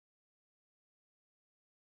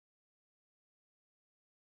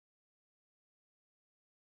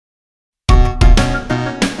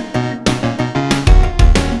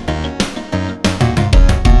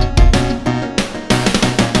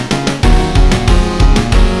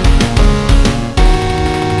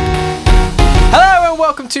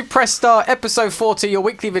to Press Start, episode 40, your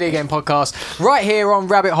weekly video game podcast, right here on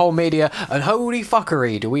Rabbit Hole Media. And holy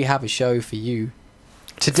fuckery, do we have a show for you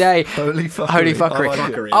today. Holy fuckery. Holy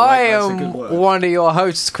fuckery. I am one of your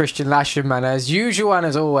hosts, Christian Lasham, and as usual and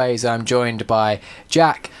as always, I'm joined by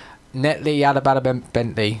Jack Netley Adabada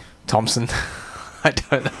Bentley Thompson. I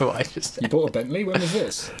don't know what I just said. You bought a Bentley? When was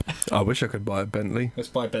this? I wish I could buy a Bentley. Let's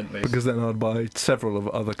buy Bentleys. Because then I'd buy several of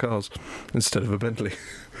other cars instead of a Bentley.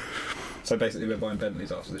 So basically we're buying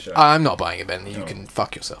Bentleys after the show. I'm not buying a Bentley. You can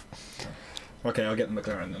fuck yourself. Okay, I'll get the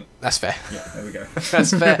McLaren then. That's fair. Yeah, there we go.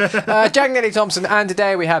 That's fair. Jack Netley Thompson, and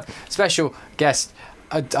today we have special guest.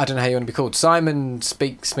 I don't know how you want to be called. Simon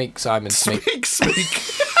Smeek. Speak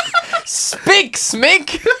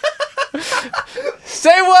Smeek.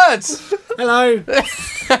 Say words. Hello.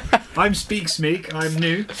 I'm Speak Smeek. I'm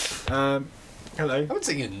new. Hello. I would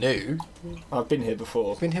say you're new. I've been here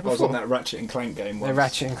before. I was on that Ratchet and Clank game once. The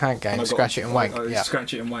Ratchet and Clank game. Scratch it and wank. Yeah.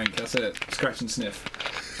 Scratch it and wank. That's it. Scratch and sniff.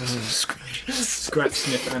 Scratch,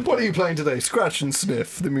 sniff, and. What are you playing today? Scratch and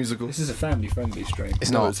Sniff, the musical. This is a family-friendly stream. It's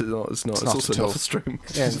No, not. it's not. It's not also at all. not a stream.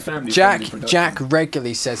 Yeah. It's a family-friendly production. Jack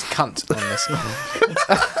regularly says cunt on this.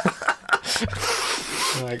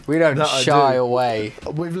 Like, we don't That I shy do. away.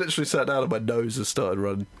 We've literally sat down and my nose has started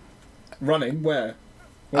running. Running? Where?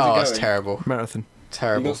 Where's Oh, it it's going? terrible. Marathon. You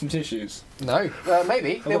Terrible. got some tissues? No,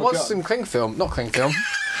 maybe. Oh There my was God. some cling film. Not cling film.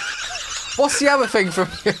 What's the other thing from...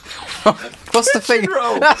 What's the thing?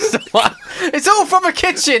 roll. That's the one. It's all from a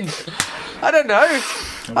kitchen. I don't know.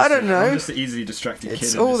 I don't know. I'm just an easily distracted kid.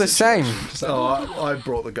 It's in all the this same. situation. Oh, I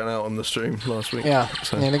brought the gun out on the stream last week. Yeah.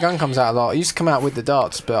 So, Yeah, the gun comes out a lot. It used to come out with the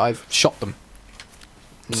darts, but I've shot them.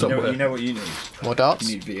 somewhere. You know what you need? More darts?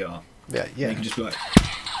 You need VR. Yeah, You yeah. can just be like,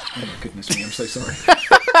 oh my goodness me, I'm so sorry.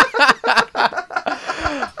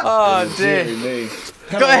 Oh, dear. Dear me.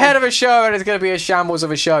 Got ahead of a show, and it's going to be a shambles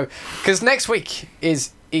of a show. Because next week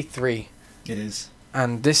is E3. It is.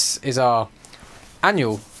 And this is our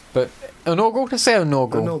annual, but inaugural? Let's say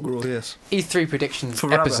inaugural. Inaugural, yes. E3 predictions For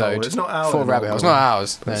Rabbit episode. Hole. It's not our For Rabbit Hole. It's not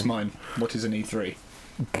ours. That's No. mine. What is an E3?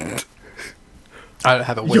 I don't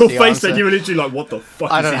have a witty Your face answer. that you were literally like, what the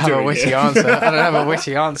fuck I is don't he have a doing witty here? answer. I don't have a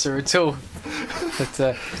witty answer at all.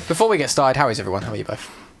 But before we get started, how is everyone? How are you both?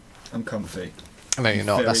 I'm comfy. No, you're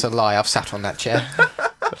not. Very- That's a lie. I've sat on that chair.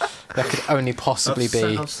 That could only possibly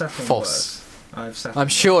be I've sat on false. worse. I've sat I'm on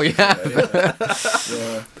sure you worse. have.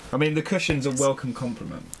 Yeah. I mean, the cushion's a welcome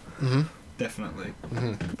compliment. Mhm. Definitely.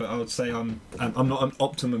 Mhm. But I would say I'm not an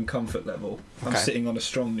optimum comfort level. I'm Okay. sitting on a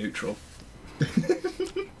strong neutral.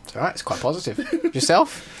 It's alright. It's quite positive.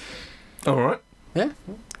 Yourself? All right. Yeah,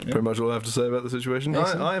 Pretty much all I have to say about the situation.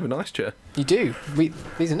 Excellent. I have a nice chair. you do.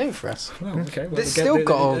 These are new for us. Well, okay. Well, It's still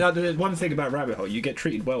got there's one thing about Rabbit Hole. You get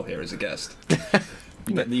treated well here as a guest.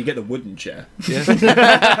 You get the wooden chair. Yeah.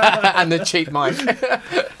 And the cheap mic.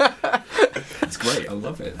 It's great. I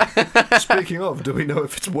love it. Speaking of, do we know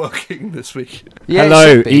if it's working this week? Yeah, it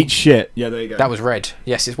Hello, should be. eat shit. Yeah, there you go. That was red.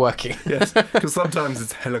 Yes, it's working. Yes. Because sometimes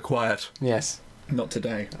it's hella quiet. Yes. Not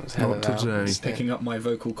today. That was Not hell of that. today. It's picking up my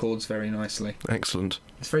vocal cords very nicely. Excellent.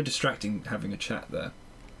 It's very distracting having a chat there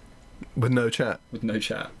With no chat. with no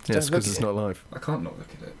chat. Yes, look because at it's it. not live. I can't not look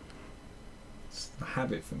at it. It's a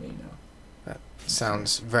habit for me now.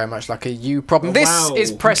 Sounds very much like a you problem. Oh, This wow.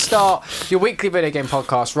 is Press Start, your weekly video game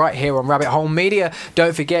podcast right here on Rabbit Hole Media.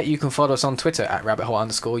 Don't forget you can follow us on Twitter at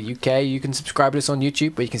rabbithole_UK. You can subscribe to us on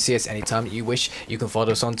YouTube where you can see us anytime that you wish. You can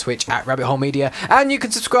follow us on Twitch at Rabbit Hole Media. And you can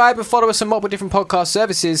subscribe and follow us on multiple different podcast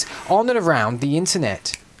services on and around the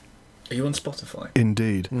internet. Are you on Spotify?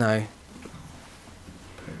 Indeed. No.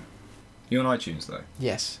 You're on iTunes though.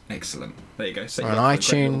 Yes. Excellent. There you go. Set We're you on up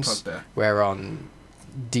for a great little iTunes. plug there. We're on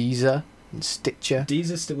Deezer and Stitcher.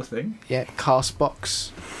 Deezer's still a thing. Yeah,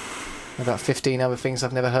 Castbox. About 15 other things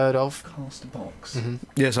I've never heard of. Castbox. Mm-hmm.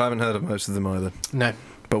 Yes, I haven't heard of most of them either, No,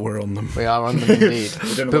 but we're on them. we are on them indeed.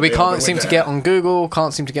 We don't know But what we they are, can't we're seem to there. get on Google,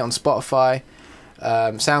 can't seem to get on Spotify.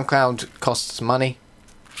 SoundCloud costs money.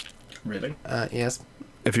 Really? Yes.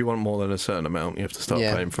 If you want more than a certain amount, you have to start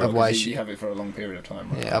Yeah, paying for it. otherwise- Because you have it for a long period of time,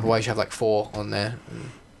 right? Yeah, otherwise you have like 4 on there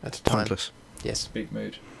at a time. Pointless. Yes. Big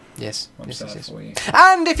mood. Yes. I'm Yes, sad yes, yes. for you.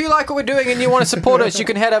 And if you like what we're doing and you want to support us, you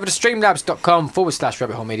can head over to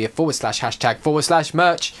streamlabs.com/rabbithole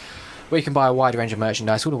media/hashtag/merch, where you can buy a wide range of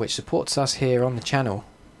merchandise, all of which supports us here on the channel.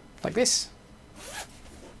 Like this.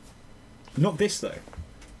 Not this though.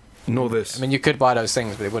 Nor this. I mean, you could buy those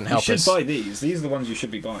things, but it wouldn't You help should us. buy these. These are the ones you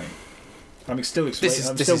should be buying. I'm still This is-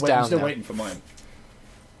 I'm this still is wait- down I'm still now. waiting for mine.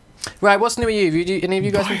 Right, what's new with you? Any of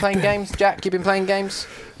you guys been playing games? Jack, you been playing games?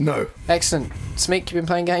 No. Excellent. Smeek, you been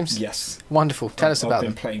playing games? Yes. Wonderful. Tell us about I've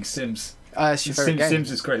been them. playing Sims. It's your favourite game.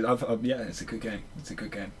 Sims is great. Yeah, it's a good game. It's a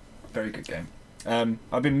good game. Very good game.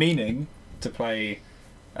 I've been meaning to play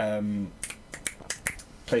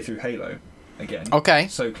through Halo again. Okay.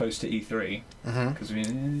 So close to E3 because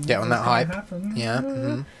Get on that hype. Happen? Yeah.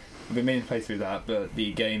 I've been meaning to play through that, but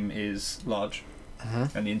the game is large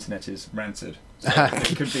and the internet is rancid. So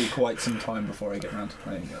it could be quite some time before I get around to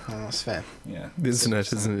playing it. Oh, that's fair. Yeah. The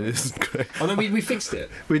internet isn't great. Although we fixed it.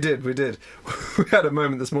 We did. We had a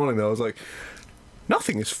moment this morning that I was like,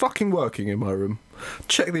 nothing is fucking working in my room.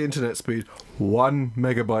 Check the internet speed, 1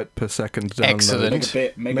 megabyte per second download.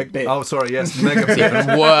 Excellent. Megabit. Oh, sorry, yes, megabit.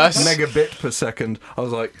 Even worse. Megabit per second. I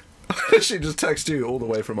was like, she just texted you all the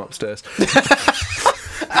way from upstairs.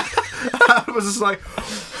 I was just like,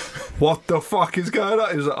 what the fuck is going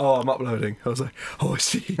on? He was like, oh, I'm uploading. I was like, oh, I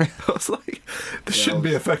see. I was like, this shouldn't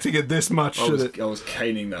be affecting it this much, should it? I was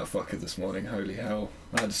caning that fucker this morning. Holy hell!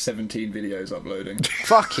 I had 17 videos uploading.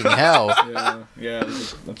 Fucking hell. Yeah, it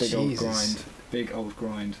was a big old grind. Big old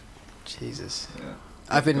grind. Jesus. Yeah.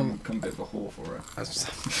 I've been become a bit of a whore for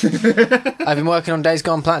it. I've been working on Days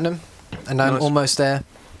Gone Platinum, and I'm Nice. almost there.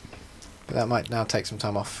 But that might now take some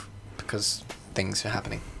time off because things are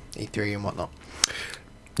happening, E3 and whatnot.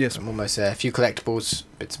 Yes, I'm almost there. A few collectibles,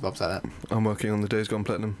 bits and bobs like that. I'm working on the Days Gone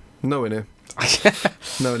Platinum. Nowhere near.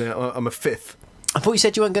 Nowhere near. I'm a fifth. I thought you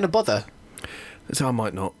said you weren't going to bother. So I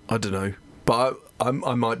might not. I don't know. But I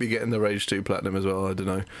might be getting the Rage 2 Platinum as well. I don't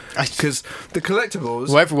know. Because the collectibles...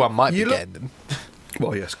 Well, everyone might be getting them.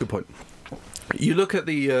 Well, yes, good point. You look at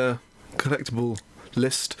the collectible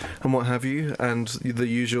list and what have you, and the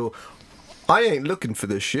usual, I ain't looking for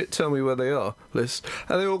this shit, tell me where they are list.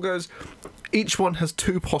 And it all goes, each one has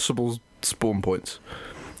 2 possible spawn points.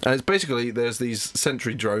 And it's basically, there's these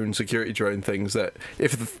sentry drone, security drone things that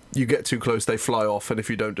if you get too close, they fly off, and if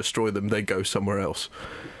you don't destroy them, they go somewhere else.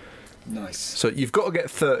 Nice. So you've got to get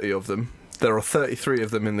 30 of them. There are 33 of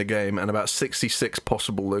them in the game, and about 66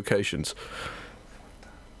 possible locations.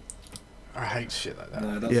 I hate shit like that.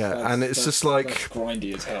 No, And it's just like... That's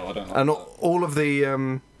grindy as hell. I don't like And that. all of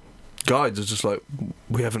the guides are just like,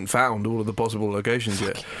 we haven't found all of the possible locations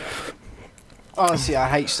yet. Honestly, I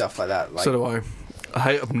hate stuff like that. Like, So do I. I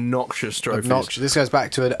hate obnoxious trophies. This goes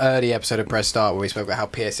back to an early episode of Press Start where we spoke about how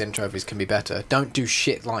PSN trophies can be better. Don't do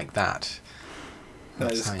shit like that.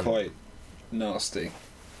 That is That's how quite nasty.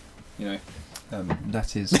 You know.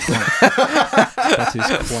 That is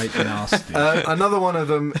quite nasty. Another one of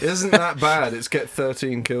them isn't that bad. It's get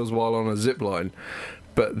 13 kills while on a zip line,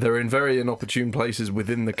 but they're in very inopportune places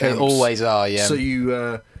within the They camps. always are, yeah. So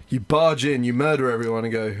you barge in, you murder everyone,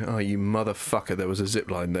 and go, oh, you motherfucker! There was a zip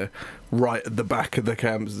line there, right at the back of the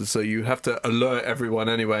camps. So you have to alert everyone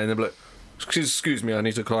anyway, and they're like, excuse me, I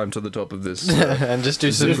need to climb to the top of this. and just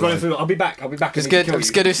do some... Just running through. I'll be back. Just go do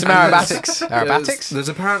some aerobatics. Aerobatics? There's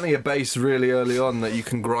apparently a base really early on that you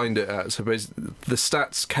can grind it at. So basically, the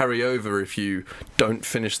stats carry over if you don't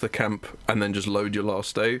finish the camp and then just load your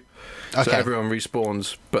last day. So Okay. everyone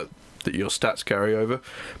respawns, but your stats carry over.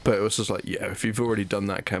 But it was just like, yeah, if you've already done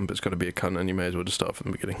that camp, it's got to be a cunt, and you may as well just start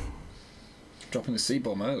from the beginning. Dropping the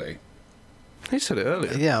C-bomb early. He said it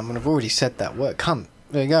earlier. Yeah, I mean, I've already said that word. Cunt.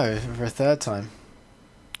 There you go, for a third time.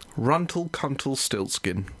 Runtle, cuntle,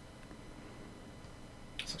 stiltskin.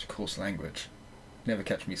 Such coarse language. Never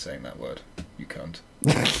catch me saying that word. You cunt.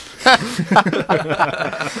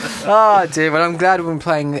 Oh, dear. Well, I'm glad we've been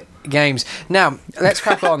playing games. Now, let's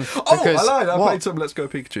crack on. Oh, I because- lied. I what? played some Let's Go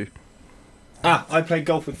Pikachu. I played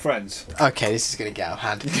golf with friends. Okay, this is going to get out of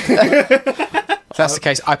hand. If that's the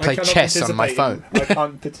case, I play cannot chess on my phone. I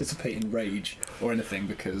can't participate in Rage or anything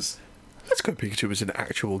because... Let's Go Pikachu was an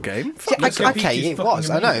actual game. Yeah, Let's Go okay, Pikachu's it was,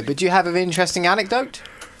 I fucking know. amazing. But do you have an interesting anecdote?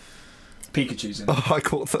 Pikachu's in. Oh, I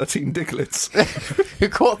caught 13 Diglets. You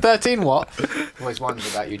caught 13 what? Always wondered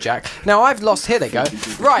about you, Jack. Now, I've lost... Here they go.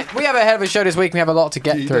 Right, we have a hell of a show this week. We have a lot to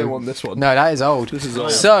get You through. don't want this one. No, that is old. This is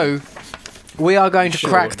old. So, we are going to Sure,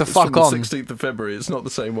 crack the it's fuck from the on. 16th of February. It's not the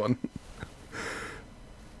same one.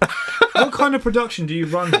 What kind of production do you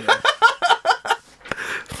run here?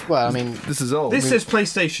 Well, I mean, This is old. This says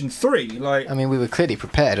PlayStation 3. Like, we were clearly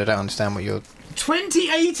prepared. I don't understand what you're...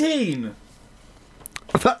 2018!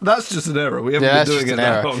 That's just an error. We haven't Yeah, been that's doing it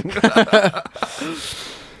just that long.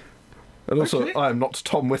 And also, Okay. I am not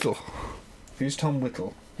Tom Whittle. Who's Tom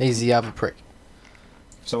Whittle? He's the other prick.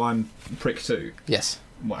 So I'm Prick 2. Yes.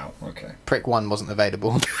 Wow, okay. Prick 1 wasn't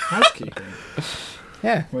available. Housekeeping.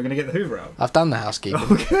 Yeah, We're going to get the Hoover out. I've done the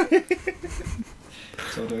housekeeping.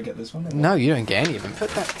 So do I get this one? No, you don't get any of them. Put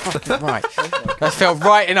that fucking right. That fell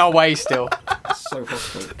right in our way still. It's so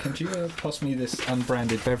hostile. Can you pass me this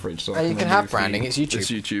unbranded beverage? So I You can remove have the- branding. It's YouTube.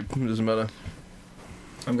 It's YouTube. It doesn't matter.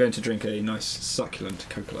 I'm going to drink a nice succulent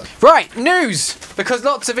Coca-Cola. Right, news! Because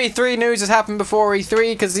lots of E3 news has happened before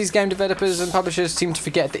E3, because these game developers and publishers seem to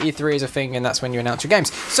forget that E3 is a thing, and that's when you announce your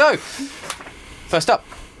games. So, first up,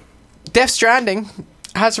 Death Stranding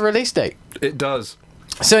has a release date. It does.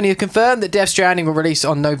 Sony have confirmed that Death Stranding will release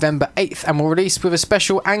on November 8th, and will release with a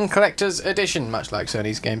special and collector's edition, much like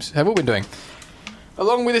Sony's games have all been doing.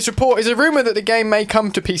 Along with this report is a rumour that the game may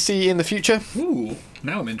come to PC in the future. Ooh,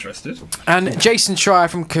 now I'm interested. And Jason Schreier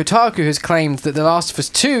from Kotaku has claimed that The Last of Us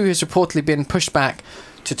 2 has reportedly been pushed back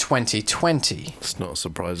to 2020. It's not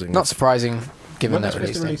surprising. Not surprising, given When that they're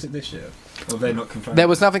supposed to release release date. it this year? Or they're not confirmed? There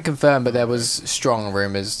was nothing confirmed, but there was strong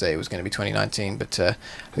rumours that it was going to be 2019.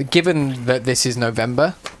 But given that this is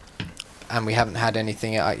November, and we haven't had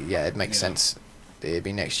anything, it makes sense. It'd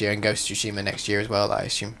be next year, and Ghost of Tsushima next year as well, I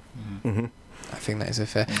assume. Mm-hmm. I think that is a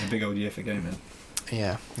fair... It's a big old year for gaming.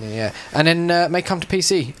 Yeah. And then may come to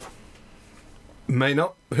PC. May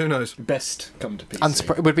not. Who knows? Best come to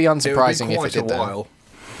PC. It would be unsurprising it would be if it quite did a that. while.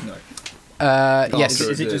 No. Yes.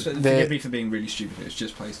 After Is it just... The- Forgive me for being really stupid. It's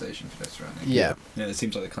just PlayStation for Death Stranding. Yeah. Yeah, it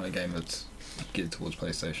seems like the kind of game that's geared towards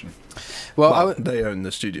PlayStation. Well, Well, they own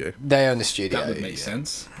the studio. they own the studio. That would make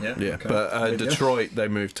sense. Yeah. Yeah, okay. but With you. Detroit, they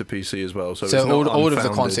moved to PC as well. So So it's not all of the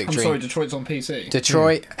unfounded. concept- I'm Dream. sorry, Detroit's on PC.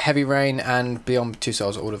 Detroit, Heavy Rain, and Beyond Two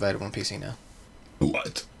Souls are all available on PC now.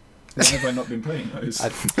 What? Why have I not been playing those? I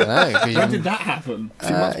don't know. When did that happen?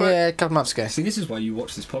 Yeah, a couple months ago. See, this is why you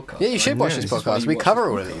watch this podcast. Yeah, you should right? watch Yeah, this is why podcast. you We watch cover this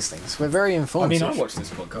all of podcast. these things. We're very I informed. mean, I watch this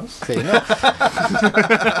podcast. Clearly not.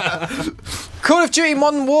 Call of Duty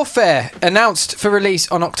Modern Warfare announced for release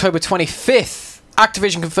on October 25th.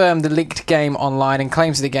 Activision confirmed the leaked game online and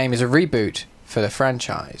claims that the game is a reboot for the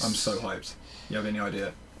franchise. I'm so hyped. You have any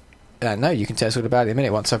idea? No, you can tell us all about it in a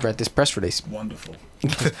minute once I've read this press release. Wonderful.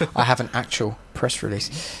 I have an actual press release.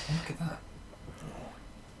 Look at that.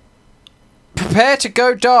 Prepare to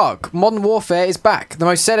go dark. Modern Warfare is back. The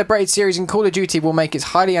most celebrated series in Call of Duty will make its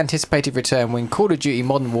highly anticipated return when Call of Duty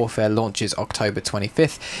Modern Warfare launches October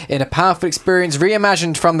 25th in a powerful experience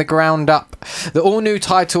reimagined from the ground up. The all-new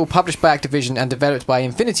title, published by Activision and developed by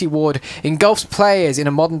Infinity Ward, engulfs players in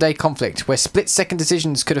a modern-day conflict where split-second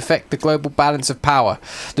decisions could affect the global balance of power.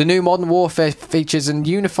 The new Modern Warfare features a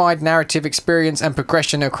unified narrative experience and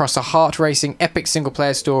progression across a heart-racing, epic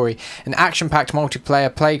single-player story, an action-packed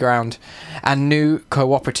multiplayer playground, and new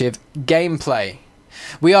cooperative gameplay.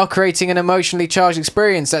 We are creating an emotionally charged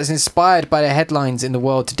experience that is inspired by the headlines in the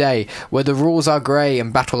world today, where the rules are grey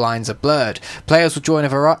and battle lines are blurred. Players will join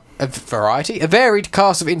a varied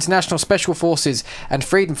cast of international special forces and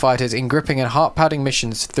freedom fighters in gripping and heart-pounding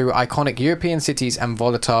missions through iconic European cities and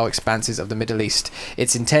volatile expanses of the Middle East.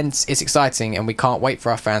 It's intense, it's exciting, and we can't wait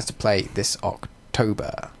for our fans to play this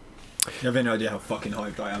October. You have any idea how fucking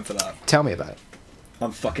hyped I am for that? Tell me about it.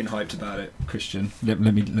 I'm fucking hyped about it. Christian, let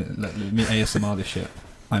me ASMR this shit.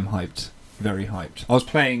 I'm hyped. Very hyped. I was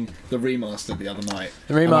playing the remaster the other night.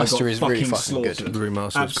 The remaster is really fucking good. The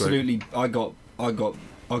remaster is great. Absolutely, I got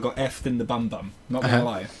effed in the bum. Not gonna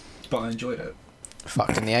lie, but I enjoyed it.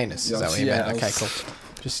 Fucked in the anus, is that what you Yeah, meant? Okay, I was- cool.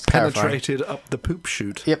 Just clarifying. Penetrated up the poop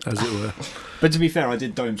chute, Yep. as it were. But to be fair, I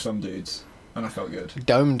did dome some dudes, and I felt good.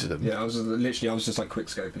 Domed them. Yeah, I was just like quick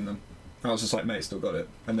scoping them. I was just like, mate, still got it.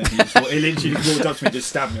 And then he literally walked up to me, just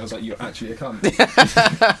stabbed me. I was like, you're actually a cunt.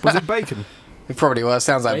 Was it Bacon? It probably was.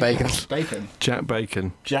 Sounds like bacon. Bacon. Jack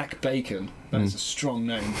Bacon. Jack Bacon. That is a strong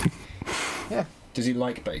name. Yeah. Does he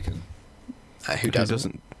like bacon? Who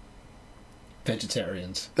doesn't?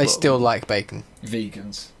 Vegetarians. They still like bacon.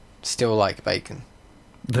 Vegans. Still like bacon.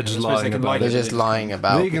 They're just I suppose they lying can about like They're it. just lying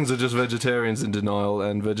about. Vegans are just vegetarians in denial,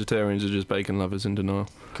 and vegetarians are just bacon lovers in denial.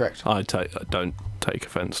 Correct. I don't take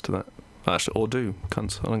offence to that. Actually, or do,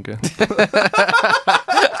 cunts. I don't care.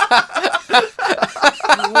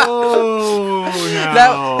 Whoa!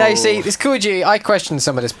 Now, you see, this Call of Duty, I questioned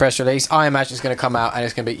some of this press release. I imagine it's going to come out and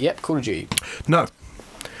it's going to be, yep, Call of Duty. No,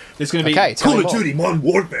 It's going to be Okay, tell me Call of more. Duty Modern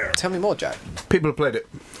Warfare. Tell me more, Jack. people have played it.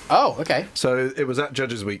 Oh, okay. So it was at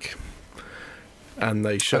Judges Week, and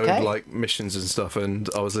they showed Okay. like missions and stuff. And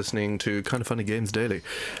I was listening to Kind of Funny Games Daily,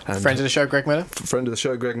 and Friend of the show, Greg Miller. friend of the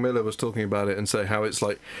show, Greg Miller, was talking about it and say how it's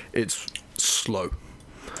slow.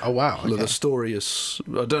 Oh, wow. Look, Okay. the story is.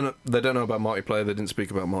 I don't know. They don't know about multiplayer. They didn't speak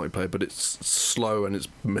about multiplayer, but it's slow and it's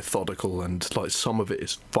methodical, and like some of it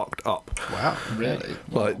is fucked up. Wow. Really?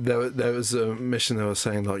 Like there was a mission they were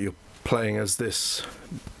saying like you're playing as this.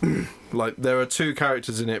 Like there are two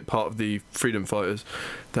characters in it, part of the freedom fighters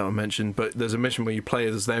that I mentioned, but there's a mission where you play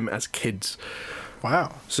as them as kids.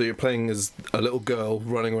 Wow. So you're playing as a little girl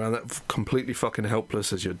running around that completely fucking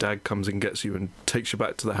helpless as your dad comes and gets you and takes you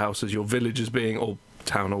back to the house as your village is being, or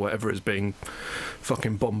town or whatever, is being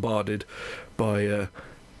fucking bombarded by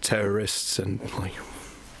terrorists and like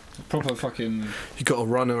Proper fucking. you got to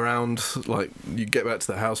run around. Like you get back to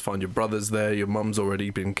the house, find your brother's there, your mum's already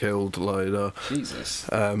been killed. Like Jesus.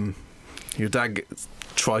 your dad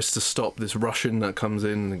tries to stop this Russian that comes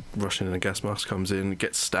in. The Russian in a gas mask comes in,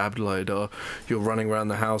 gets stabbed. Like you're running around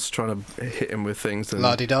the house trying to hit him with things. And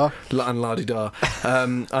La-di-da. And la-di-da. I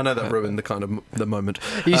know that ruined the moment.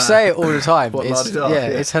 You say it all the time. What, It's, la-di-da? yeah,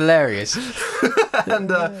 Yeah. it's hilarious. And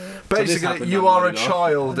basically, happened you now, are a la-di-da.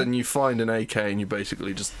 child, and you find an AK, and you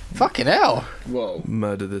basically just Fucking hell. Whoa.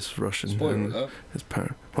 murder this Russian. Spoiler and alert. his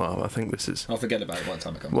parent. Well, I think this is. I'll forget about it by the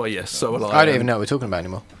time it comes. Well, yes. So will I don't even know what we're talking about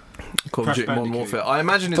anymore. Call of Crash Duty Modern Bandicoot. Warfare. I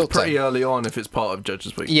imagine it's Thought so. pretty early on if it's part of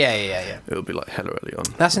Judges Week. Yeah. It'll be like hella early on.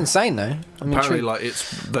 That's insane, though. I mean, Apparently, true. like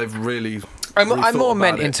they've really. I'm rethought more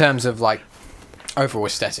meant about in it. terms of like overall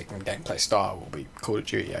aesthetic and gameplay style will be Call of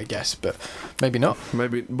Duty, I guess, but maybe not.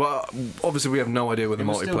 Maybe, but obviously we have no idea with the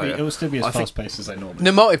multiplayer. It will still be as I think- fast paced as they normally.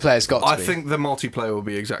 The multiplayer's got to I be. think the multiplayer will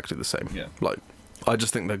be exactly the same. Yeah. Like, I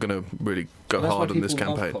just think they're going to really go That's why hard on this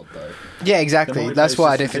people love campaign. COD, though. Yeah, exactly. The That's multiplayer's why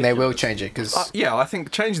I just don't think they will ridiculous. change it because Yeah, I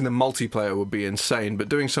think changing the multiplayer would be insane, but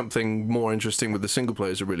doing something more interesting with the single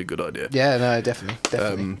player is a really good idea. yeah, no,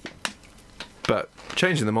 definitely. But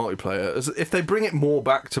changing the multiplayer, if they bring it more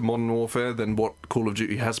back to Modern Warfare than what Call of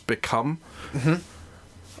Duty has become,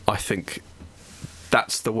 I think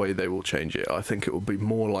that's the way they will change it. I think it will be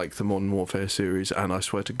more like the Modern Warfare series, and I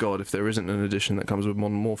swear to God, if there isn't an edition that comes with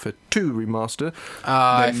Modern Warfare 2 remaster,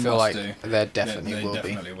 I They feel must like do. there definitely They will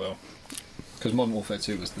definitely will. Because Modern Warfare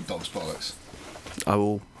 2 was the dog's bollocks. I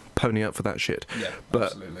will pony up for that shit. Yeah, But,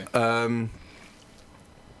 absolutely.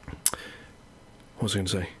 What was I going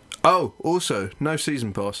to say? Oh, also, no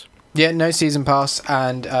season pass. be. Yeah, no season pass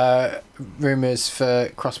and rumours for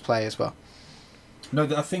crossplay as well. No,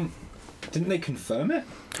 I think... Didn't they confirm it?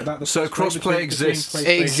 About the So crossplay exists. PlayStation,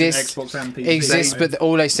 It exists. Xbox and PC? It exists, but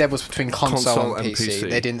all they said was between console, and and PC. PC.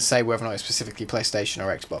 They didn't say whether or not it's specifically PlayStation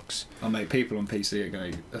or Xbox. Oh, mate, people on PC are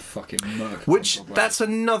going to fucking murk. Which, console that's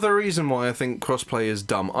another reason why I think crossplay is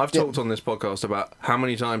dumb. I've Yeah. talked on this podcast about how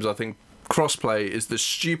many times I think crossplay is the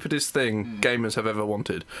stupidest thing gamers have ever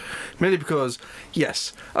wanted. Merely because,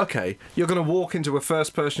 yes, okay, you're going to walk into a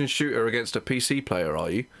first-person shooter against a PC player, are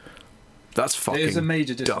you? That's fucking It is a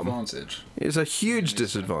major dumb. disadvantage. It's a huge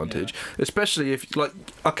disadvantage, especially if, like,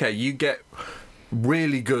 okay, you get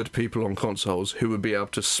really good people on consoles who would be able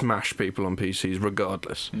to smash people on PCs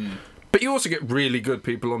regardless. But you also get really good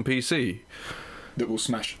people on PC. That will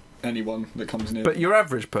smash anyone that comes near. But your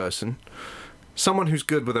average person, someone who's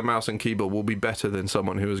good with a mouse and keyboard will be better than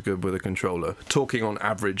someone who is good with a controller. Talking on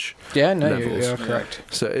average. Yeah, no, Levels. you're correct.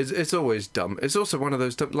 So it's always dumb. It's also one of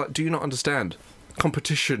those, like, do you not understand?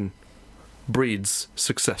 Competition breeds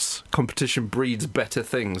success. Competition breeds better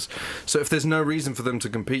things. So if there's no reason for them to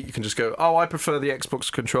compete, you can just go, oh, I prefer the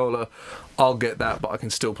Xbox controller, I'll get that, but I can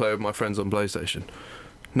still play with my friends on PlayStation.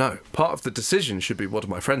 No, part of the decision should be, what do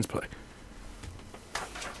my friends play?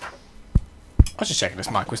 I was just checking this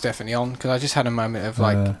mic was definitely on because I just had a moment of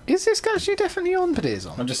like, is this actually definitely on? But it is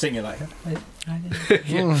on. I'm just sitting here like...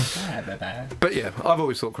 But yeah, I've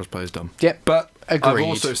always thought crossplay is dumb. Yep. But I've Agreed.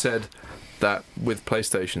 also said that with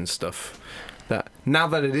PlayStation stuff, that now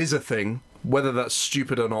that it is a thing, whether that's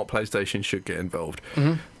stupid or not, PlayStation should get involved.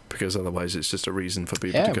 Because otherwise it's just a reason for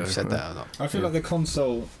people Yeah, to go. we've said that a lot. I feel like the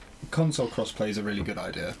console crossplay is a really good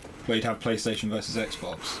idea, where you'd have PlayStation versus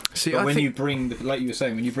Xbox. See, but I when think- you bring, like you were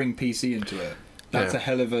saying, when you bring PC into it, that's Yeah. a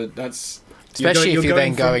hell of a... That's Especially if you're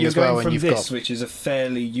then going as well from and you've this, got... which is a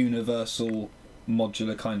fairly universal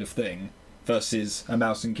modular kind of thing, versus a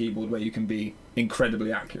mouse and keyboard where you can be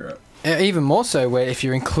incredibly accurate. Even more so where if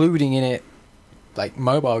you're including in it like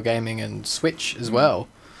mobile gaming and Switch as well.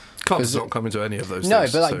 COD's not coming to any of those No,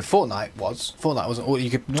 things. but like so- Fortnite wasn't all you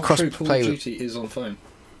could Not cross true, Call play of with. Duty is on phone.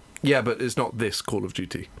 Yeah, but it's not this Call of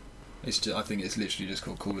Duty. It's just, I think it's literally just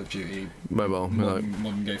called Call of Duty Mobile. like,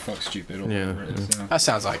 Modern Gay Fuck Stupid or Yeah, whatever it is. Yeah. That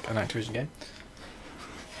sounds like an Activision game.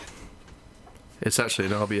 it's actually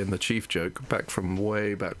an RB and the Chief joke back from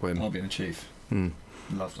way back when. I'll be in the Chief. Hmm.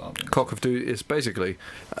 Loved RB. Cock of Duty is basically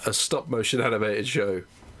a stop motion animated show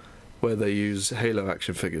where they use Halo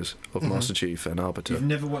action figures of Master Chief and Arbiter. You've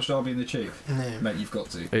never watched RB and the Chief? No. Mate, you've got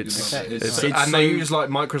to. It's, Okay. it's, it's and they so- use like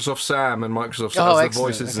Microsoft Sam and Microsoft Oh, as the excellent,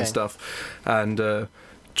 voices and okay. stuff. And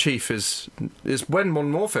Chief is when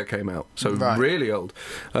Modern Warfare came out, so Right. really old.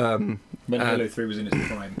 when Halo 3 was in its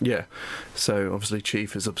prime. Yeah, so obviously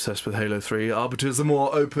Chief is obsessed with Halo 3. Arbiter's the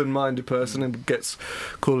more open-minded person and gets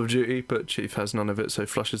Call of Duty, but Chief has none of it, so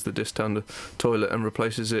flushes the disc down the toilet and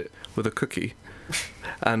replaces it with a cookie.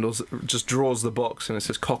 And also just draws the box and it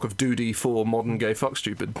says Cock of Duty for Modern Gay Fuck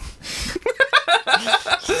Stupid.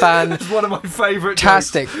 Fantastic. It's one of my favourite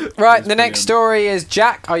jokes. Right, the next story is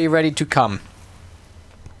Jack. Are you ready to come?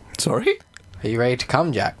 Sorry? Are you ready to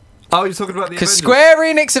come, Jack? Oh, you're talking about the Because Avengers. Square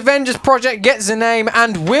Enix Avengers Project gets a name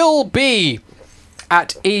and will be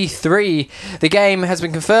at E3. The game has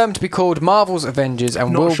been confirmed to be called Marvel's Avengers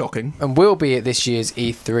and Not shocking. will be at this year's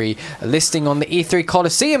E3. A listing on the E3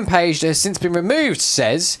 Coliseum page that has since been removed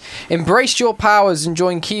says, embrace your powers and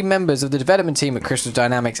join key members of the development team at Crystal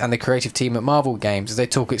Dynamics and the creative team at Marvel Games as they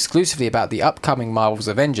talk exclusively about the upcoming Marvel's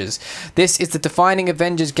Avengers. This is the defining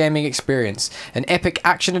Avengers gaming experience, an epic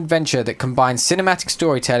action adventure that combines cinematic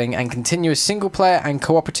storytelling and continuous single-player and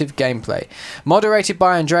cooperative gameplay. Moderated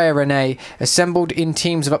by Andrea Rene, assembled in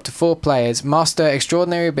teams of up to 4 players, master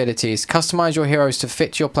extraordinary abilities, customize your heroes to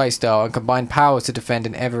fit your playstyle, and combine powers to defend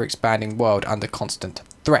an ever-expanding world under constant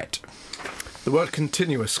threat. The word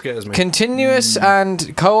continuous scares me. Continuous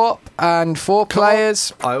and co-op and 4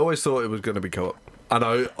 players. I always thought it was going to be co-op. And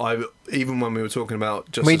I even when we were talking about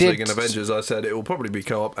Justice We did. League and Avengers, I said it will probably be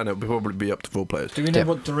co-op and it will probably be up to 4 players. Do we know Yeah.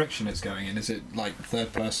 what direction it's going in? Is it like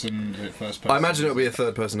third person? Is it first person? I imagine it'll be a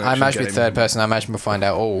third-person action I imagine game. it's third person. I imagine we'll find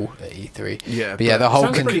out all at E3. Yeah, But yeah, the It whole...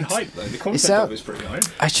 sounds con- pretty hype though. The concept sound- of it's pretty hype.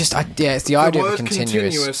 it's the The idea of word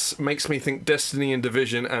continuous. makes me think Destiny and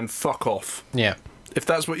Division and fuck off. Yeah. If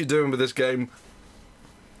that's what you're doing with this game,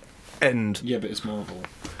 end. Yeah, but it's Marvel.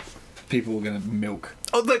 People are going to milk.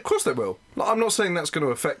 Oh, of course they will. Like, I'm not saying that's going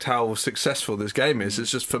to affect how successful this game is.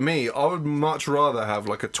 It's just for me, I would much rather have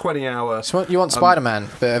like a 20-hour. So you want Spider-Man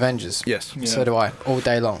for Avengers? Yes, Yeah. So do I. All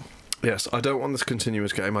day long. yes. I don't want this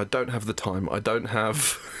continuous game. I don't have the time. I don't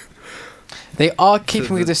have. They are keeping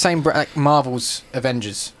the- with the same like Marvel's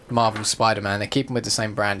Avengers, Marvel's Spider-Man. They're keeping with the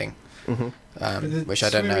same branding, which I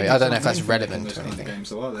don't know. I don't know if that's relevant to anything. Games,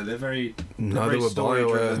 though, are they? They're very. Neither were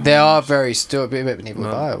BioWare. They are very still a bit neither No,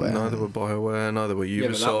 BioWare. Neither were BioWare. Neither were Yeah,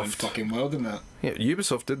 but that went Ubisoft. fucking well, didn't that? Yeah,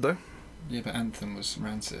 Ubisoft did though. Yeah, but Anthem was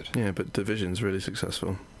rancid. Yeah, but Division's really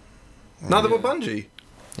successful. Neither were Bungie.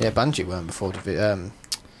 Yeah, Bungie weren't before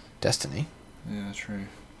Destiny. Yeah, true.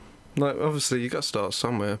 No, obviously you got to start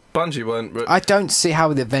somewhere. Bungie weren't. I don't see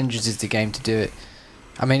how the Avengers is the game to do it.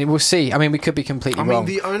 I mean, we'll see. I mean, we could be completely I mean, wrong.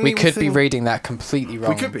 the only We could be thing- reading that completely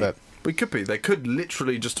wrong. We could be. But We could be. They could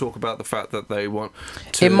literally just talk about the fact that they want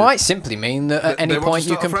to. it might simply mean that at any they want point to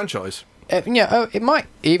you start can. a franchise. It might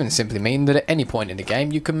even simply mean that at any point in the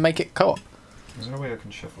game you can make it co-op. Is there a way I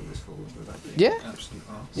can shuffle this forward without being Yeah. absolute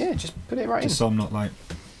arse? Yeah, just put it right Just so I'm not like,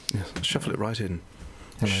 Yes, shuffle it right in.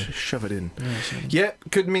 hello. Shove it in. in. Yeah,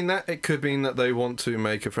 could mean that. It could mean that they want to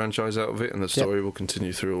make a franchise out of it, and the story will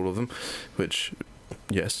continue through all of them. Which,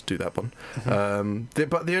 yes, do that one.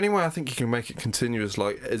 But the only way I think you can make it continuous,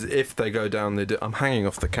 like, is if they go down. I'm hanging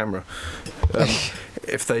off the camera.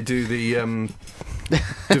 If they do the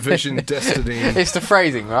Division Destiny It's the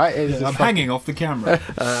phrasing, right? It's I'm hanging off the camera.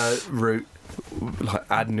 route, like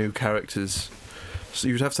add new characters. So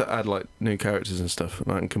you'd have to add like new characters and stuff,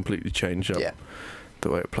 and completely change up Yeah. the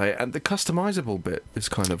way it play. And the customizable bit is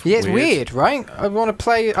kind of Yeah, it's weird, right? I want to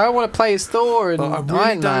play as Thor and But I really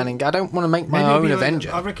Iron Man, don't- and I don't want to make my Maybe it'd own be like-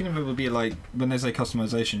 Avenger. I reckon it would be like when they say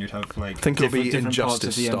customization, you'd have like Think it'll be different parts of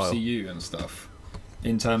Injustice the style. MCU and stuff.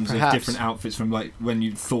 In terms Perhaps. of different outfits from like when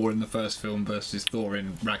you Thor in the first film versus Thor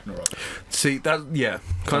in Ragnarok. See that, yeah,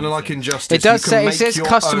 kind of like thing. Injustice. It does You can say it make says your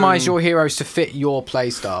customize own your heroes to fit your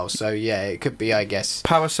playstyle. So yeah, it could be, I guess.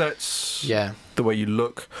 power sets. Yeah. The way you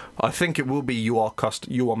look, I think it will be you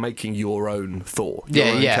are making your own Thor, your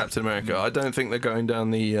Yeah, own yeah. Captain America. I don't think they're going down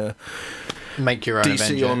the Make your own DC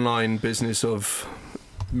Avenger. Online business of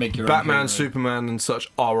Make your own Batman, hero. Superman, and such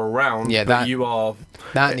are around. Yeah, but that- you are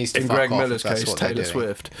That needs to in fuck Greg off if Miller's that's case, what they're Taylor doing.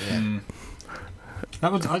 Swift. Yeah. Mm.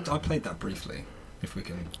 That was I played that briefly. If we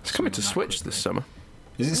can. It's coming to swing on that Switch quickly. this summer.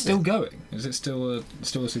 Is it still going? Is it still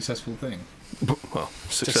a successful thing? Well,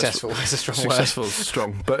 Successful is a strong word. Successful is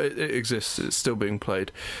strong, but it exists. It's still being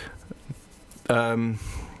played. And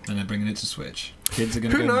they're bringing it to Switch. Kids are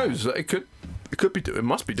going to. Who knows? It could be doing.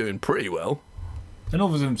 Must be doing pretty well. And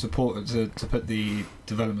all of them support to put the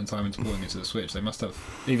development time into porting it to the Switch. They must have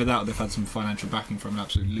either that or they've had some financial backing from an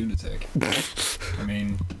absolute lunatic. I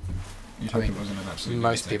mean, you'd hope it wasn't an absolute.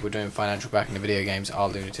 Most lunatic. people doing financial backing in video games are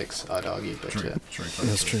lunatics, I'd argue. But True.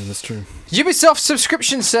 That's true. Ubisoft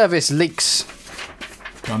subscription service leaks.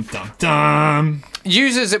 Dum dum dum.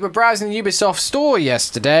 Users that were browsing the Ubisoft store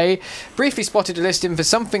yesterday briefly spotted a listing for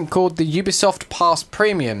something called the Ubisoft Pass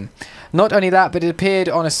Premium. Not only that, but it appeared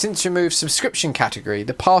on a since-removed subscription category.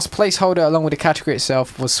 The Pass placeholder, along with the category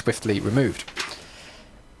itself, was swiftly removed.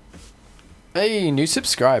 A new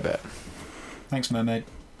subscriber. Thanks, Mermaid.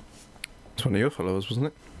 It's one of your followers, wasn't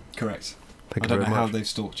it? Correct. Thank I you don't very know how much. they've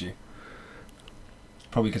stalked you.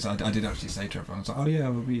 Probably because I did actually say to everyone, I was like, oh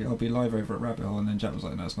yeah, I'll be live over at Rabbit Hole, and then Jack was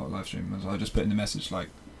like, no, it's not a live stream. I just put in the message like,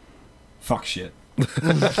 fuck shit.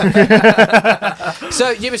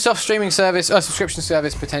 So Ubisoft streaming service, subscription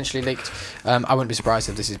service potentially leaked. I wouldn't be surprised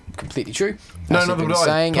if this is completely true. No, As no, you've been but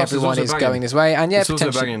saying plus it's everyone also is banging. going this way, and yeah, It's also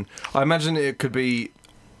potentially. banging. I imagine it could be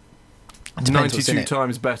Depends what's in 92 it.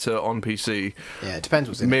 times better on PC, Yeah, it depends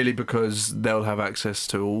what's in it. merely because they'll have access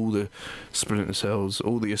to all the Splinter Cells,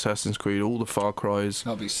 all the Assassin's Creed, all the Far Cries.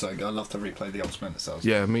 That'd be so good. I'd love to replay the old Splinter Cells.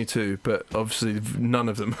 Yeah, me too. But obviously, none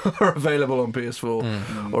of them are available on PS4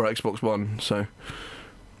 Mm. or Xbox One. So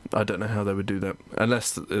I don't know how they would do that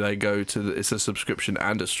unless they go to it's a subscription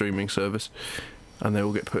and a streaming service, and they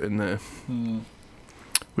all get put in there,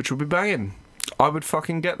 which would be banging. I would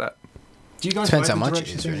fucking get that. Do you guys Depends like how the much it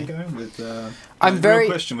direction is, things really. are going with? I'm like, very- real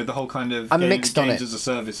question with the whole kind of I'm game, mixed on games it. as a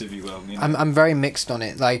service, if you will. You know? I'm very mixed on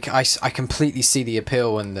it. Like I completely see the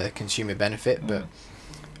appeal and the consumer benefit, but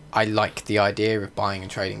I like the idea of buying and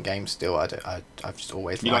trading games still. I've just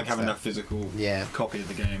always You like liked having that. that physical Yeah. copy of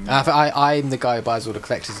the game. I'm the guy who buys all the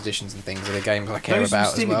collector's editions and things of the games I care Those will about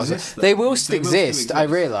as still well. exist, though. They will still They will still exist. I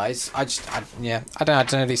exist. realise. I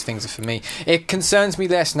don't know. These things are for me. It concerns me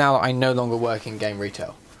less now that I no longer work in game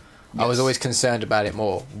retail. I was Yes. always concerned about it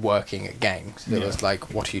more working at games. It Yeah. was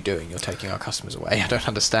like, what are you doing? You're taking our customers away. I don't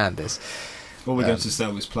understand this. All we're going to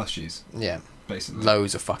sell is plushies, Yeah, basically.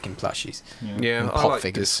 loads of fucking plushies. Yeah, And I pop like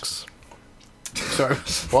figures. discs. Sorry,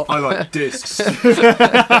 what? I like discs.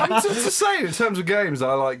 I'm just saying, in terms of games,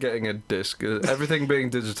 I like getting a disc. Everything being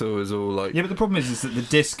digital is all like. Yeah, but the problem is that the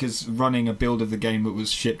disc is running a build of the game that was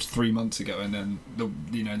shipped 3 months ago, and then the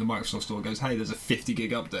Microsoft Store goes, "Hey, there's a 50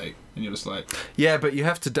 gig update," and you're just like, Yeah, but you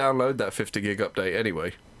have to download that 50 gig update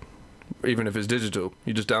anyway. Even if it's digital,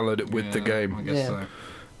 you just download it with the "Yeah, game. I guess Yeah. so.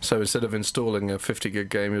 So instead of installing a 50 gig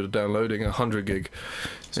game, you're downloading a 100 gig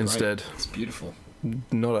It's instead. great. It's beautiful.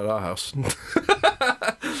 Not at our house. Not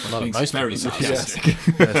at It's most very people's Yes. sarcastic.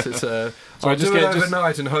 Yes, it's So I just do it get- just-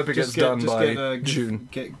 overnight and hope it gets done by June.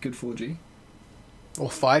 Get good 4G. Or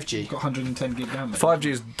 5G. Got 110 gig down there.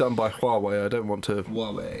 5G is done by Huawei. I don't want to.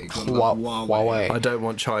 Huawei. Huawei. I don't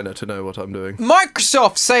want China to know what I'm doing.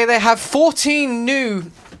 Microsoft say they have 14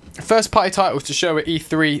 new first-party titles to show at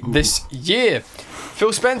E3 this year.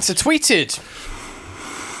 Phil Spencer tweeted.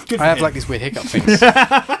 Good for I have him. like these weird hiccup things.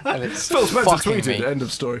 And it's Phil Spencer fucking tweeted. me. End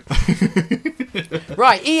of story.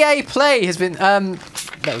 Right, EA Play has been.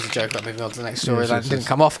 That was a joke. But moving on to the next story, that didn't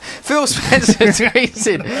come off. Phil Spencer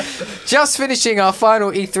tweeted, "Just finishing our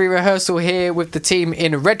final E3 rehearsal here with the team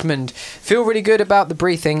in Redmond. Feel really good about the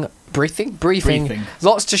briefing. Briefing.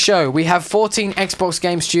 Lots to show. We have 14 Xbox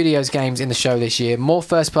Game Studios games in the show this year. More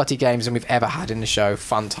first-party games than we've ever had in the show.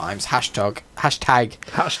 Fun times. Hashtag Hashtag.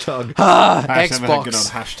 Hashtag good old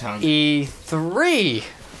Xbox hashtag. E3.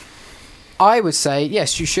 I would say,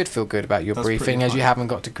 yes, you should feel good about your That's briefing pretty as you high. haven't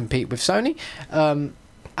got to compete with Sony.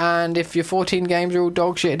 And if your 14 games are all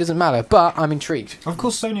dog shit, it doesn't matter. But I'm intrigued. Of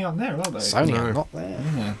course, Sony aren't there, are they? Sony No. are not there.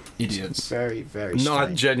 Yeah, idiots. Very, very No, I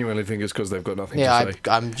strange. genuinely think it's because they've got nothing Yeah, to say.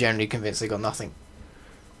 I'm generally convinced they got nothing.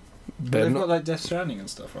 They're They've not- got like Death Stranding and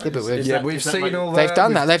stuff, right? Yeah, but we've- Yeah, we've seen all They've that.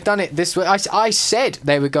 done that. They've done it this way. I said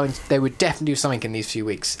they would definitely do something in these few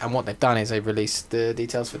weeks. And what they've done is they've released the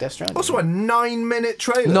details for Death Stranding. Also, a 9-minute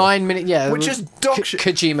trailer. 9 minute, yeah. Which is dog shit.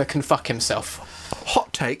 Kojima can fuck himself.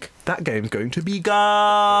 Hot take: that game's going to be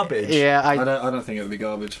garbage. Yeah, I don't think it would be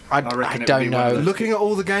garbage. I reckon it would don't be one of know. those- Looking at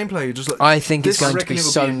all the gameplay, you're just like I think it's This- going I to be reckon it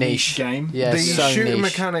would so be a niche. game. Yeah, the so shooting niche.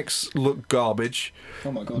 mechanics look garbage.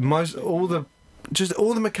 Oh my god.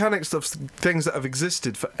 All the mechanics of things that have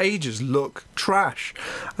existed for ages look trash,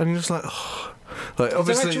 and you're just like, oh. Like Is there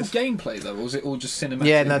obviously, actual it's- gameplay though, or is it all just cinematic?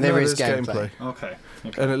 Yeah, no, there is there's gameplay. Okay.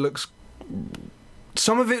 and it looks.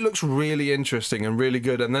 Some of it looks really interesting and really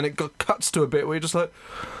good, and then it cuts to a bit where you're just like,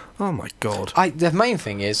 oh my god. The main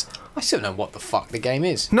thing is, I still don't know what the fuck the game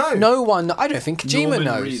is. No. No one, I don't think Kojima Norman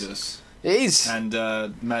knows. Reedus It is. and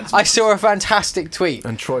Mads. I saw a fantastic tweet.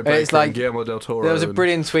 And Troy And Baker it's like- and Guillermo del Toro. There was a and-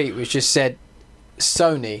 brilliant tweet which just said,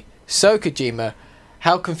 Sony, so Kojima,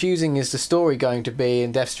 how confusing is the story going to be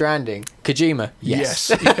in Death Stranding? Kojima, yes.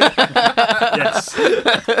 Yes.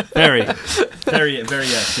 Very, very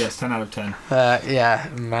yes. 10 out of 10. Yeah,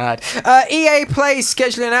 mad. EA Play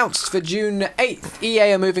schedule announced for June 8th.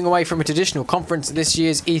 EA are moving away from a traditional conference at this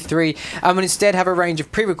year's E3 and will instead have a range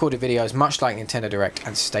of pre-recorded videos, much like Nintendo Direct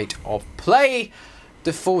and State of Play.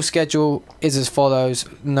 The full schedule is as follows.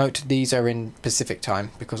 Note these are in Pacific time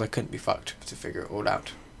because I couldn't be fucked to figure it all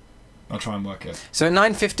out. I'll try and work it. So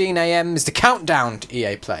 9:15 a.m. is the countdown to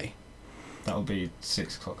EA Play. That'll be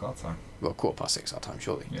 6 o'clock our time. Well, 6:15 our time,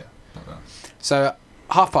 surely. Yeah, like that. So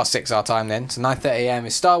 6:30 our time then. So 9:30 a.m.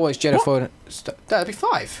 is Star Wars Jedi Fallen. That'd be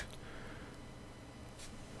 5.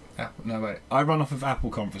 No, wait. I run off of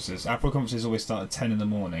Apple conferences. Apple conferences always start at 10 in the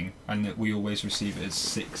morning, and that we always receive it at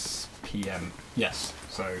 6 p.m. Yes,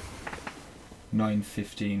 so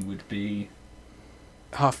 9:15 would be...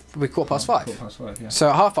 We're 5:15. 5:15, yeah.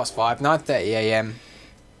 So 5:30, 9:30 a.m.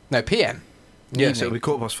 No, p.m. Yeah, so it'll be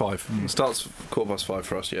 5:15. It starts 5:15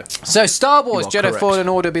 for us, yeah. So Star Wars You are Jedi correct. Fallen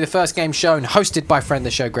Order will be the first game shown, hosted by friend of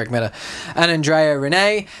the show Greg Miller and Andrea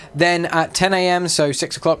Renee. Then at 10 a.m, so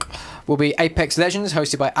 6 o'clock, will be Apex Legends,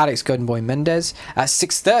 hosted by Alex Goldenboy Mendez. At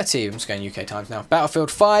 6:30, I'm just going UK times now,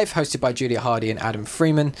 Battlefield 5, hosted by Julia Hardy and Adam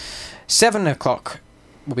Freeman. 7 o'clock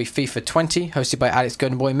will be FIFA 20, hosted by Alex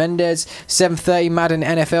Goldenboy Mendez. 7:30, Madden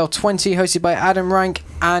NFL 20, hosted by Adam Rank.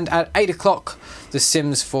 And at 8 o'clock, The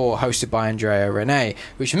Sims 4, hosted by Andrea Renee.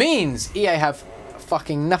 Which means EA have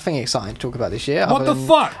fucking nothing exciting to talk about this year. What the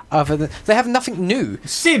fuck? Other than they have nothing new.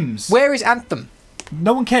 Sims! Where is Anthem?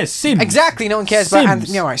 No one cares. Sims! Exactly, no one cares about Sims.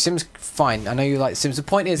 Anthem. Yeah, right, Sims, fine. I know you like Sims. The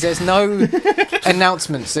point is, there's no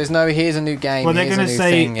announcements. There's no, here's a new game. Well, they're going to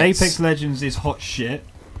say thing. Apex Legends is hot shit.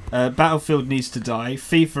 Battlefield needs to die.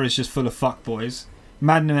 FIFA is just full of fuckboys.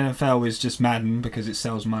 Madden NFL is just Madden because it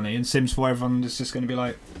sells money. And Sims 4, everyone is just going to be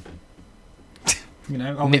like, you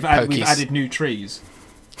know, oh, we've Nitpokies. added new trees.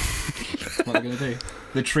 What are they going to do?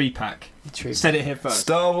 The tree pack. True. Said it here first.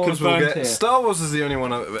 Star Wars Confirmed will get. here. Star Wars is the only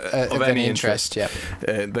one of any interest. Yeah.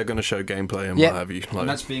 They're going to show gameplay and Yep. what have you. And like,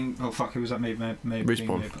 that's being... Oh, fuck, who was that made?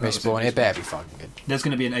 Respawn. Respawn. It better be fucking good. There's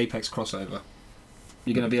going to be an Apex crossover.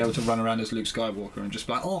 You're going to be able to run around as Luke Skywalker and just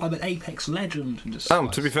be like, oh, I'm an Apex legend. And just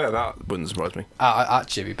to be fair, that wouldn't surprise me.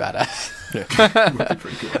 Actually, it'd be badass. Yeah. would be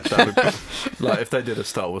pretty cool. That would be, like if they did a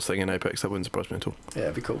Star Wars thing in Apex, that wouldn't surprise me at all. Yeah,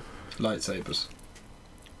 it'd be cool. Lightsabers.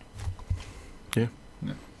 Yeah.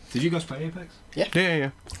 Did you guys play Apex? Yeah.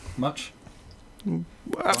 Much?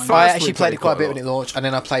 At first I we actually played it quite a bit when it lot. launched, and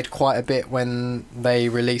then I played quite a bit when they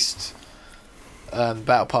released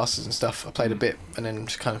battle passes and stuff. I played a bit, and then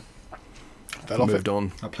just kind of fell off it. Moved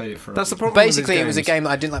on. I played it for... That's the problem. Basically, with it was a these game that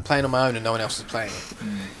I didn't like playing on my own, and no one else was playing it.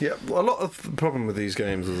 Yeah, well, a lot of the problem with these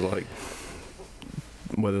games is like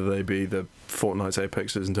whether they be the Fortnite's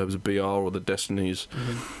Apexes in terms of BR or the Destiny's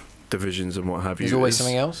divisions and what have you. There's always is-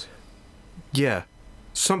 something else. Yeah,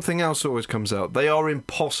 something else always comes out. They are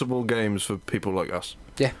impossible games for people like us.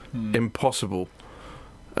 Yeah. Impossible.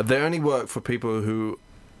 They only work for people who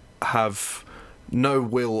have no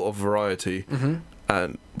will of variety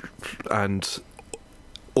and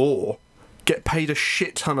or get paid a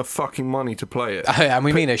shit ton of fucking money to play it. And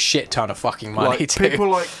we mean a shit ton of fucking money Like too. people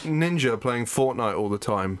like Ninja playing Fortnite all the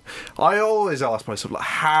time. I always ask myself, like,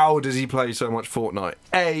 how does he play so much Fortnite?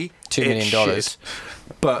 $2 million. it's shit,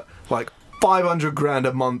 but like 500 grand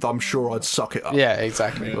a month, I'm sure I'd suck it up. Yeah,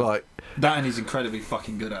 exactly. Like, That, and he's incredibly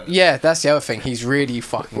fucking good at it. Yeah, that's the other thing. He's really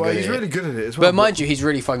fucking well, good he's at really it. good at it as well. But mind you, he's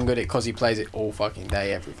really fucking good at it because he plays it all fucking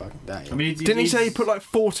day, every fucking day. I mean, didn't he say he put like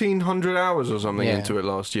 1,400 hours or something Yeah. into it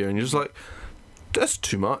last year? And you're just like, that's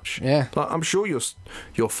too much. Yeah. Like, I'm sure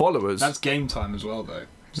your followers. That's game time as well, though.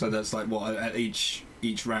 So that's like what at each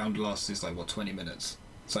round lasts is like what 20 minutes.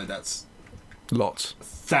 So that's lots.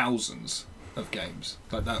 thousands of games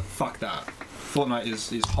like that. Fuck that. Fortnite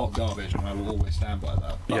is hot garbage, and I will always stand by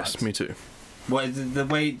that. But Yes, me too. well, the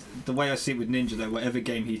way I see it with Ninja, though, whatever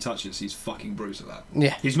game he touches, he's fucking brutal at.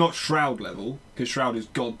 Yeah. He's not Shroud level because Shroud is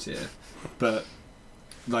god tier, but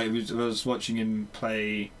like I was watching him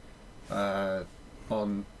play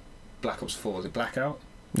on Black Ops 4. Was it Blackout?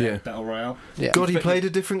 Yeah. Battle Royale. Yeah. God, he played a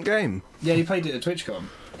different game. Yeah, he played it at TwitchCon.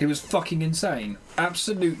 He was fucking insane.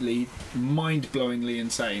 Absolutely mind-blowingly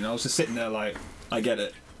insane. I was just sitting there like, I get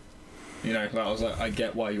it. You know, like, I was like, I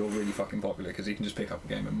get why you're really fucking popular, because he can just pick up a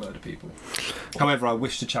game and murder people. However, I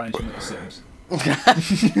wish to challenge him at The Sims.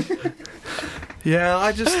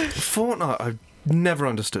 Yeah, Fortnite, I've never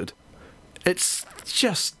understood. It's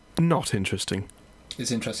just not interesting. It's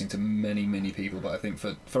interesting to many, many people, but I think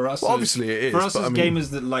for us, Well, obviously it is. for us but as I mean, gamers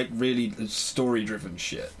that like really story-driven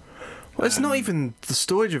shit. well, it's not even the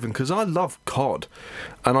story driven, because I love COD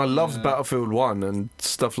and I loved Battlefield 1 and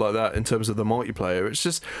stuff like that in terms of the multiplayer. It's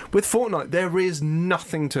just with Fortnite there is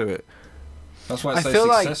nothing to it. That's why it's I so feel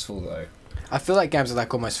like- successful, though. I feel like games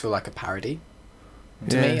like almost feel like a parody.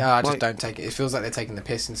 To Yeah, me, I just like- don't take it. It feels like they're taking the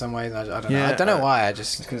piss in some ways. I don't know. Yeah, I don't know why. I It's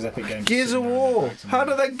just because Epic Games. Gears of War, how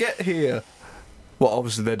did they get here? Well,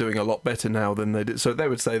 obviously they're doing a lot better now than they did, so they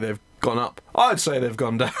would say they've gone up. I'd say they've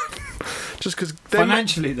gone down. Just because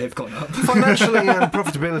Financially, they've gone up. financially and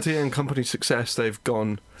profitability and company success, they've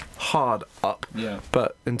gone hard up. Yeah.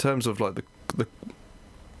 But in terms of like the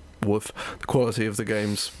quality of the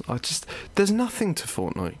games, there's nothing to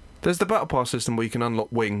Fortnite. There's the battle pass system where you can unlock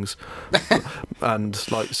wings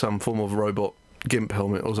and like some form of robot gimp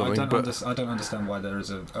helmet or something. I don't understand why there is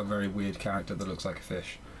a very weird character that looks like a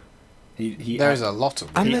fish. There's a lot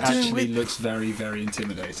of them. And He they're doing actually weird- looks very, very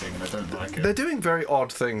intimidating, and I don't like it. They're doing very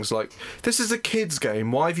odd things. Like, this is a kids'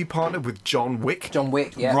 game. Why have you partnered with John Wick? John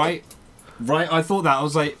Wick, yeah. Right. I thought that. I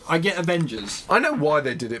was like, I get Avengers. I know why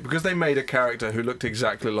they did it, because they made a character who looked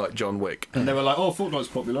exactly like John Wick. And they were like, oh, Fortnite's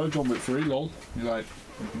popular, John Wick 3, lol. You're like,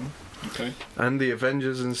 okay. And the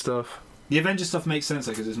Avengers and stuff. The Avengers stuff makes sense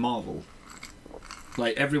because it's Marvel.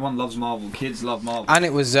 Like, everyone loves Marvel. Kids love Marvel. And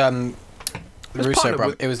it was the Russo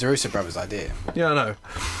partnered It was the Russo brothers' idea. Yeah, I know.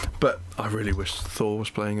 But I really wish Thor was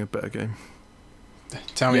playing a better game.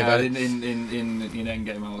 Tell me about it. in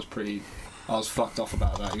Endgame, I was fucked off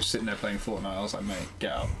about that. He was sitting there playing Fortnite. I was like, mate,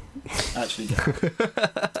 get out. Actually, get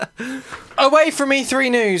out. Away from E3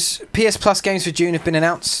 news, PS Plus games for June have been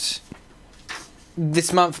announced.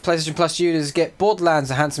 This month, PlayStation Plus users get Borderlands: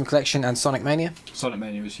 The Handsome Collection and Sonic Mania. Sonic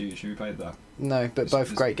Mania was huge. You played that? No, but both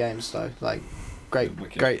It's- great games though. Like, great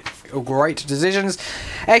Wicked. decisions.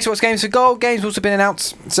 Xbox games for Gold games also been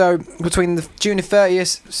announced. So between the June the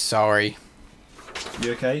 30th, sorry,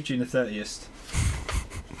 You okay? June the 30th.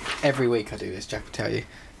 every week I do this. Jack will tell you.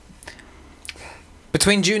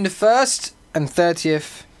 Between June the 1st and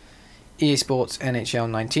 30th, EA Sports NHL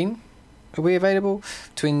 19 will be available.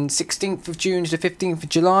 Between 16th of June to the 15th of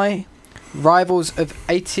July, Rivals of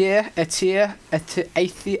Aether.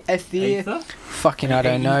 Fucking I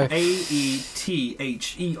don't know. Aether.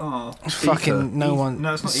 Fucking no one.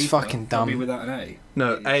 No, it's not It's Ether. fucking Probably dumb. without an A.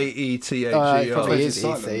 No, It AETHER. probably is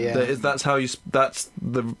Silent. Ether, yeah. That's how you. That's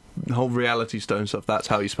the whole Reality Stone stuff. That's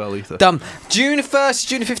how you spell ether. Dumb. June 1st,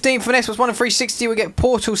 June 15th for Xbox One and 360 we get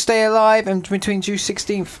Portal Stay Alive, and between June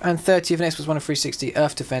 16th and 30th for Xbox One and 360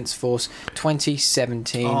 Earth Defense Force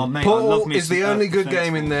 2017. Oh, mate, I love Portal me is the some only Earth good Defense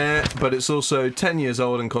game in Force. there, but it's also 10 years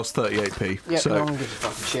old and costs 38p. Yep, so no one gives a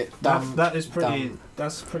fucking shit. Dumb. That is pretty. dumb,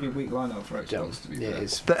 That's a pretty weak lineup for Xbox. dumb. To be Yeah, fair. it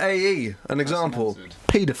is. the AE, an That's example, censored.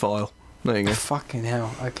 paedophile. There you go. Fucking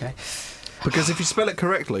hell. Okay. Because if you spell it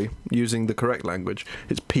correctly, using the correct language,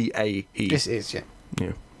 it's PAE. This is, yeah.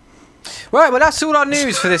 Yeah. Right, well, that's all our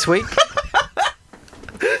news for this week.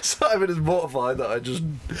 Simon is mortified that I just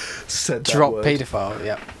said that Drop word. paedophile,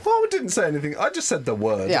 yeah. Well, I didn't say anything. I just said the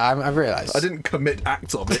word. Yeah, I realised. I didn't commit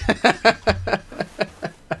acts of it.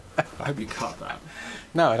 I hope you cut that.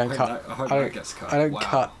 No, I I don't hope cut. that, I hope I that don't, gets cut. I don't Wow.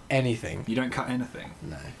 cut anything. You don't cut anything.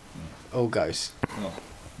 No. All goes. Oh,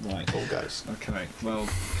 right. All goes. Okay. Well,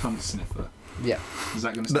 cunt sniffer. Yeah. Is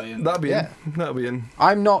that going to stay in? That'll be Yeah. in. That'll be in.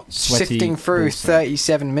 I'm not Sweaty sifting through ball sack.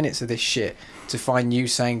 37 minutes of this shit to find you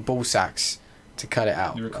saying ball sacks to cut it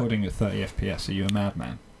out. You're recording at 30 FPS. Are you a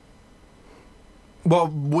madman? Well,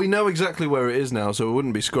 we know exactly where it is now, so we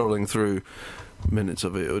wouldn't be scrolling through minutes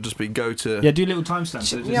of it. It would just be go to Yeah, do little timestamps.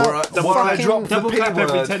 So it Yeah, just- where I fucking- drop the double P clap every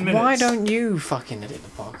word. 10 minutes. Why don't you fucking edit the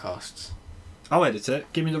podcasts? I'll edit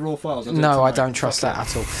it. Give me the raw files. I'll do it No, I tonight. don't trust Fuck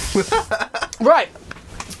that at all. Right.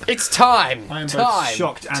 It's time. I am both time.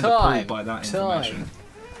 shocked and time. appalled by that information.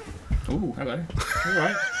 Ooh, hello. All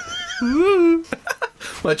right.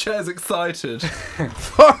 My chair's excited.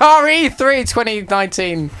 For our E3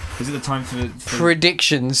 2019 Is it the time for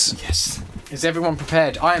predictions. Yes. Is everyone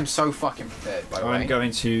prepared? I am so fucking prepared, by the way. I'm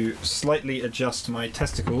going to slightly adjust my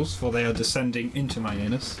testicles, for they are descending into my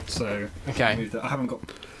anus. So Okay. move that. I haven't got.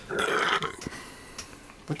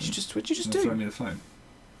 What'd you just Throw do? me the phone.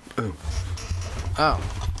 Oh.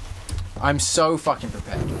 I'm so fucking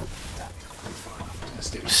prepared.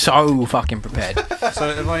 So fucking prepared. So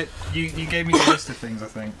if I, you gave me the list of things. I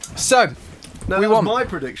think. So, No, We that was want- my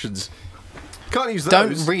predictions. Can't use those.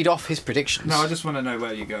 don't read off his predictions. No, I just want to know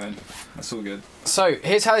where you're going. That's all good. So,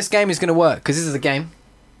 here's how this game is going to work, because this is a game.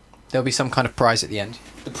 There'll be some kind of prize at the end.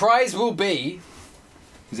 The prize will be...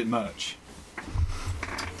 Is it merch?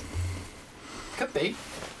 Could be.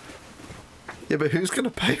 Yeah, but who's going to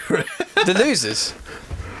pay for it? The losers.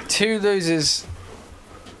 2 losers.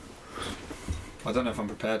 I don't know if I'm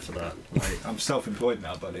prepared for that. Like, I'm self-employed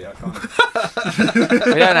now, buddy. I can't.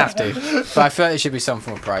 We don't have to. But I feel like there should be some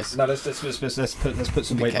form of prize. No, let's put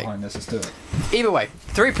some weight Okay. behind this. Let's do it. Either way,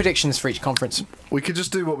 3 predictions for each conference. We could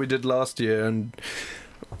just do what we did last year and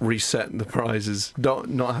reset the prizes. Not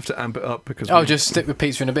have to amp it up because. Oh, just stick with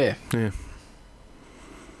pizza and a beer. Yeah.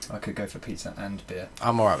 I could go for pizza and beer.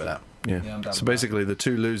 I'm alright with that. Yeah. Yeah, I'm down So with basically, the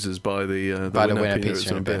 2 losers buy the winner peanuts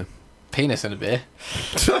pizza and a beer. Penis and a beer.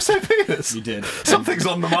 Did I say penis? You did. Something's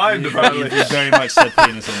on the mind, You apparently. very much said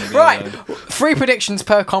penis on the beer. Right. though. 3 predictions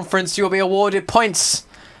per conference. You will be awarded points.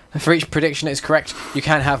 For each prediction that is correct, you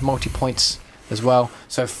can have multi-points as well.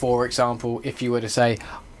 So, for example, if you were to say,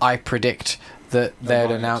 I predict that they'd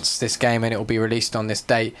Right. announce this game and it will be released on this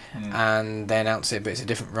date, Mm. and they announce it, but it's a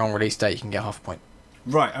different wrong release date. You can get half a point.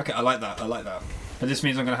 Right, okay, I like that. But this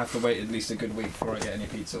means I'm going to have to wait at least a good week before I get any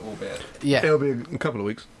pizza or beer. Yeah, It'll be a couple of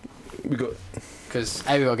weeks. We got. because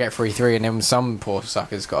we got to get 3-3, and then some poor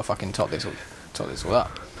suckers got to fucking top this all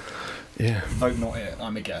up. Yeah. Vote not it,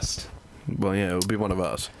 I'm a guest. Well, yeah, it'll be one of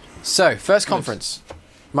us. So, first Good. conference,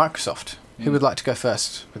 Microsoft. Who Mm. would like to go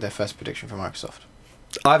first with their first prediction for Microsoft?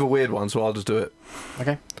 I have a weird one, so I'll just do it.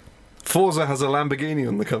 Okay. Forza has a Lamborghini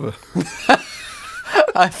on the cover.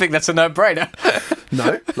 I think that's a no-brainer.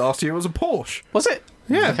 No, last year it was a Porsche. Was it?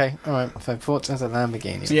 Yeah. Okay, alright. So, Forza's a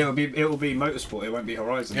Lamborghini. So yeah, it will be Motorsport, it won't be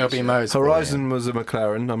Horizon. It'll this be year. Motorsport. Horizon was a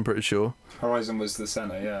McLaren, I'm pretty sure. Horizon was the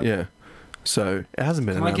Senna, yeah. Yeah. So it hasn't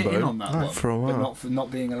been Can a I Lambo get in on that one? for a while. But not for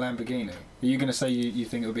not being a Lamborghini. Are you going to say you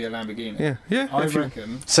think it will be a Lamborghini? Yeah, yeah. I if you-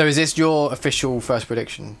 reckon, So, is this your official first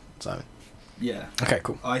prediction, Simon? yeah. Okay,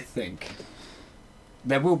 cool. I think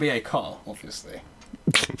there will be a car, obviously.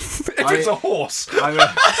 if it's a horse.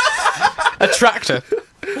 A tractor.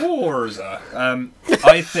 Forza.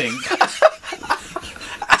 I think.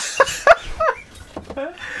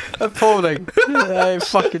 Appalling. Yeah,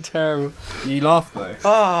 fucking terrible. You laugh though.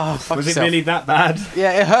 Oh, fuck Was it yourself. really that bad?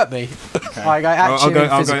 Yeah, it hurt me. Okay. Like, I actually in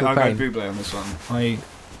physical I'll go pain. Buble on this one. I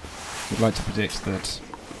would like to predict that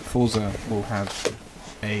Forza will have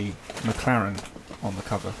a McLaren on the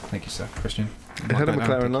cover. Thank you, sir. Christian. They had a Mark that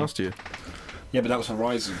down, McLaren thank you. last year. Yeah, but that was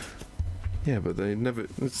Horizon. Yeah, but they never.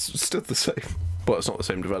 It's still the same. Well, it's not the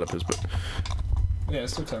same developers, but Yeah,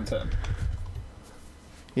 it's still turn 10.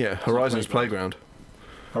 yeah, Horizon's Playground.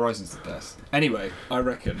 Horizon's the best. Anyway, I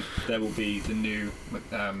reckon there will be the new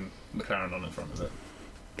McLaren on in front of it.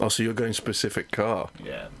 Oh, so you're going specific car?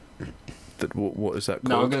 Yeah. That what is that called?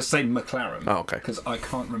 No, I'm going to say McLaren. Oh, okay. Because I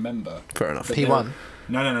can't remember. Fair enough. But P1.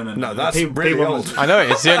 No. No, that's P- really P1 old. was- I know it.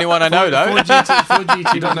 It's the only one I know, though. Ford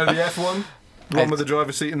GT. You don't know the F1? The one with the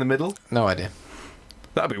driver's seat in the middle? No idea.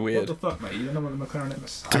 That'd be What weird. the fuck, mate? You don't know what the McLaren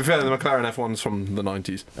is? To be fair, the McLaren F1's from the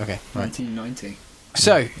 90s. Okay, right. 1990.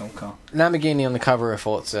 So, Old car. Lamborghini on the cover of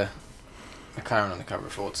Forza, McLaren on the cover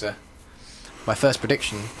of Forza. My first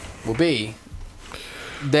prediction will be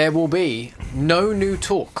there will be no new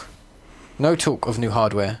talk. No talk of new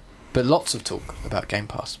hardware, but lots of talk about Game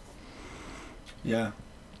Pass. Yeah.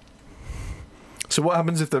 So what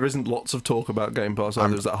happens if there isn't lots of talk about Game Pass?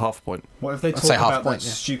 Either is that half a point? What if they I'd talk say half about point, that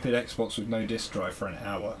yeah. stupid Xbox with no disc drive for an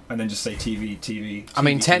hour and then just say TV? I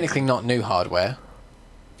mean, TV. technically not new hardware,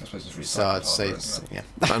 I suppose it's so I'd recycled say hardware, it's, isn't it?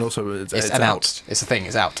 yeah. And also, it's It's out. announced. It's a thing.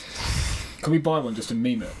 It's out. Can we buy one just to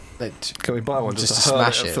meme it? Can we buy one Just just, to to hurl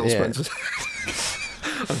smash at it, Phil yeah. Spencer's?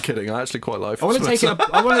 I'm kidding. I actually quite like I Phil want to take Spencer. it.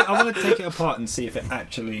 I want to take it apart and see if it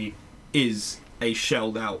actually is a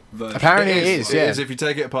shelled out version. Apparently it is, yeah. It is. If you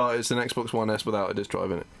take it apart, it's an Xbox One S without a disc drive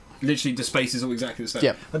in it. Literally, the space is all exactly the same.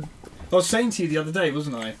 Yeah. I was saying to you the other day,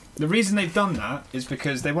 wasn't I? The reason they've done that is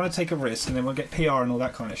because they want to take a risk and they want to get PR and all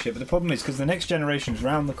that kind of shit. But the problem is because the next generation's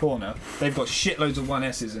round the corner, they've got shitloads of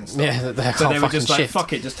 1S's and stuff. Yeah, they so can't they were fucking just like, shift.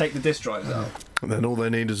 fuck it, just take the disc drives out. And then all they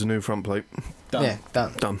need is a new front plate. Done. Yeah,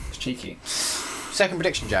 done. Done. It's cheeky. Second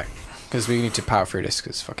prediction, Jack, because we need to power through this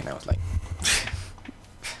because fucking hell it's late.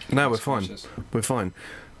 No, we're fine. We're fine.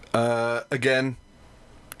 Again,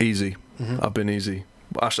 easy. Mhm. I've been easy.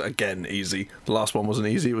 Actually, again, easy. The last one wasn't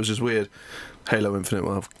easy. It was just weird. Halo Infinite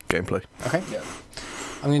will have gameplay. Okay. Yeah.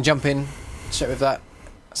 I'm going to jump in straight with that.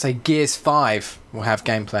 Say Gears 5 will have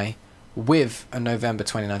gameplay with a November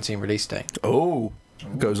 2019 release date. Oh,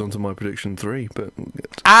 goes on to my prediction 3, but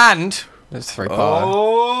And there's 3 part.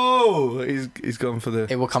 oh, he's gone for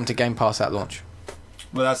the. It will come to Game Pass at launch.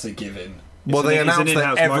 Well, that's a given. Well, they It's an announced that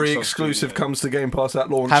in-house every Microsoft exclusive studio. comes to Game Pass at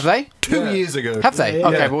launch. Have they? 2 Yeah. years ago. Have they? Yeah.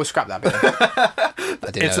 Okay, Yeah. we'll scrap that bit. I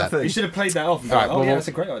didn't It's know a that. You thing. should have played that off. And Alright, like, oh well, yeah, we'll- that's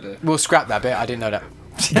a great idea. We'll scrap that bit. I didn't know that.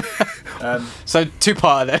 So 2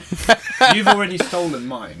 part then. You've already stolen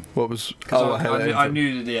mine. What was? 'Cause Oh, I, Halo I, knew, I Infinite.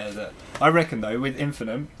 knew that, yeah, that. I reckon, though, with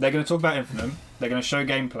Infinite, they're going to talk about Infinite, they're going to show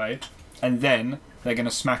gameplay, and then they're going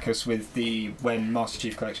to smack us with when Master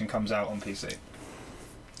Chief Collection comes out on PC.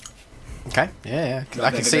 Okay. Yeah. I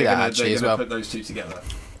Like, can see that actually they're as gonna well. put those two together.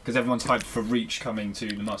 Because everyone's hyped for Reach coming to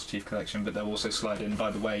the Master Chief Collection, but they'll also slide in, by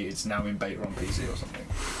the way, it's now in beta on PC or something.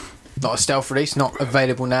 Not a stealth release. Not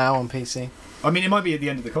available now on PC. I mean, it might be at the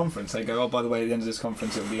end of the conference. They go, oh, by the way, at the end of this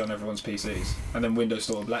conference, it'll be on everyone's PCs. And then Windows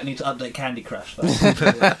Store will be like, I need to update Candy Crush. Like,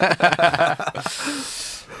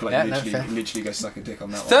 Yeah, no, fair. literally go suck a dick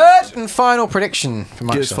on that Third one. and final prediction for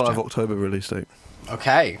Microsoft. Gears 5 Jack. October release date.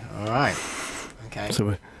 Okay. All right. Okay.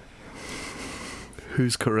 So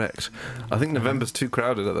who's correct? I think November's too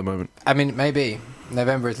crowded at the moment. I mean, maybe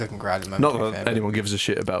November is looking crowded. at the Not moment, to be that fair, anyone gives a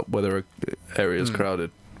shit about whether an area is Hmm.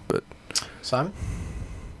 crowded, but Simon?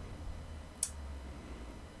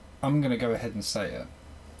 I'm going to go ahead and say it.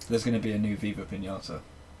 There's going to be a new Viva Pinata.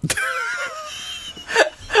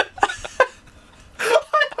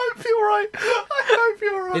 I hope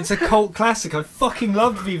you're right. It's a cult classic. I fucking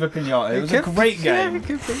loved Viva Pinata. It was a great game. it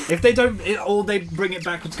could be. If they don't, or they bring it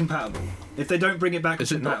backwards compatible. If they don't bring it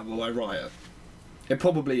backwards Is it not? compatible, I riot. It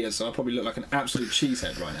probably is, so I probably look like an absolute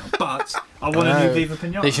cheesehead right now. But I want a new Viva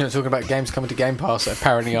Pinata. They shouldn't talk about games coming to Game Pass that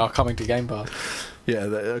apparently are coming to Game Pass. Yeah,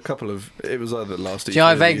 a couple of. It was either last. Do you know,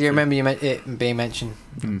 I E3 or vaguely E3. remember it being mentioned.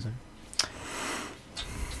 Mm.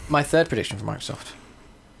 My third prediction for Microsoft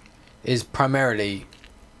is primarily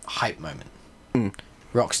hype moment. Mm.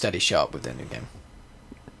 Rocksteady show up with their new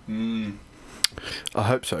game. I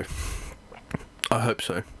hope so. I hope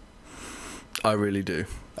so. I really do.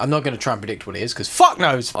 I'm not going to try and predict what it is because fuck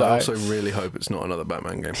knows. But I also really hope it's not another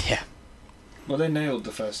Batman game. yeah, Well, they nailed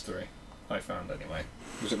the first three. I found anyway.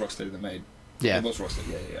 Was it Rocksteady that made? yeah. It was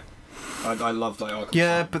Rocksteady. Yeah. I loved like Arkham.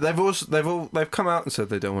 Yeah, Asylum. but they've come out and said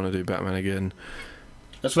they don't want to do Batman again.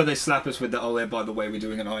 That's where they slap us with the by the way, we're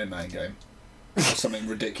doing an Iron Man game. Or something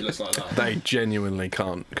ridiculous like that. They genuinely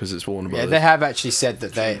can't because it's Warner Yeah, Brothers. they have actually said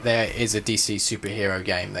that there is a DC superhero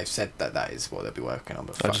game. They've said that is what they'll be working on.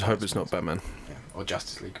 But I fuck just hope knows. it's not Batman. Yeah. Or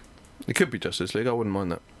Justice League. It could be Justice League. I wouldn't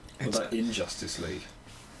mind that. Or that Injustice League.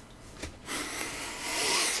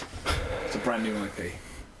 It's a brand new IP.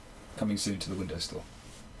 Coming soon to the Windows Store.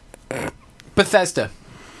 Bethesda.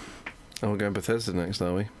 Oh, we're going Bethesda next,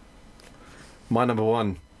 are we? My number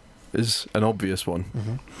one is an obvious one.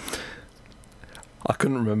 Mm-hmm. I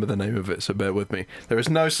couldn't remember the name of it, so bear with me. There is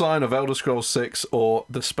no sign of Elder Scrolls 6 or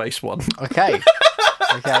the space one. Okay.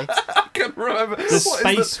 Okay. I couldn't remember. The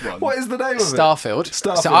space one? What is the name of Starfield. it?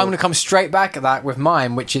 Starfield. So I'm going to come straight back at that with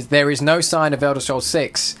mine, which is there is no sign of Elder Scrolls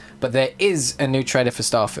 6, but there is a new trailer for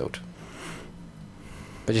Starfield.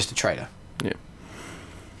 But just a trailer. Yeah.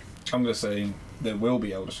 I'm going to say there will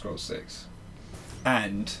be Elder Scrolls 6.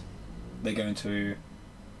 And they're going to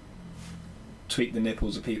tweak the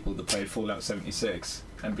nipples of people that played Fallout 76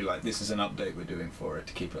 and be like, this is an update we're doing for it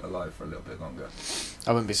to keep it alive for a little bit longer.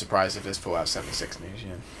 I wouldn't be surprised if there's Fallout 76 news,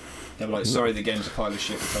 yeah. They're like, sorry, the game's a pile of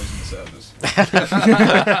shit, we're closing the servers.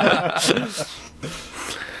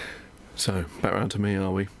 So, back round to me,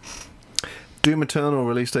 are we? Doom Eternal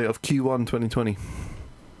release date of Q1 2020.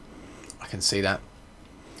 I can see that.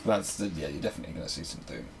 Yeah, you're definitely going to see some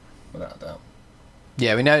Doom, without a doubt.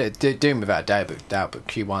 Yeah, we know that Doom without a doubt, but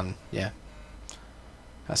Q1, yeah.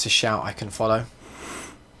 That's a shout I can follow.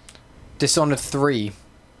 Dishonored 3.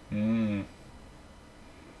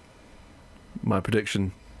 My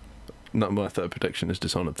prediction, not my third prediction, is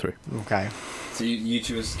Dishonored 3. Okay. So you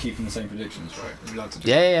two are keeping the same predictions, right? Are you allowed to do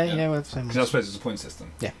Yeah. that? We're the same. Because I suppose it's a point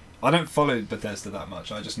system. Yeah. I don't follow Bethesda that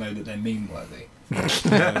much. I just know that they're meme-worthy.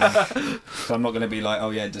 So I'm not going to be like,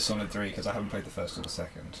 oh yeah, Dishonored 3, because I haven't played the first or the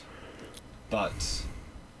second. But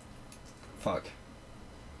fuck,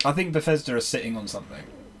 I think Bethesda are sitting on something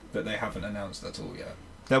that they haven't announced at all yet.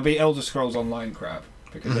 There'll be Elder Scrolls Online crap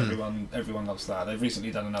because everyone loves that. They've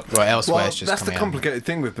recently done an update. Well, elsewhere Well, it's just that's the coming out. complicated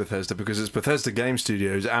thing with Bethesda because it's Bethesda Game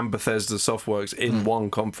Studios and Bethesda Softworks in one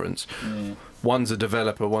conference. One's a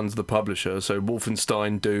developer, one's the publisher. So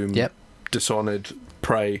Wolfenstein, Doom, Yep. Dishonored,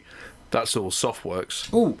 Prey, that's all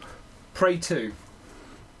Softworks. Ooh, Prey 2,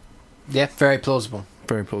 Yeah, very plausible.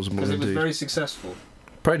 Very plausible because it was indeed. very successful.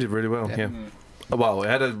 Prey did really well, Yeah. yeah. Well, it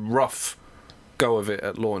had a rough go of it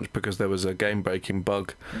at launch because there was a game-breaking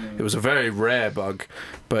bug. It was a very rare bug,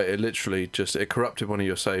 but it literally it corrupted one of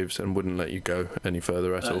your saves and wouldn't let you go any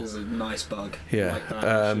further at That all. is a nice bug. Yeah, Like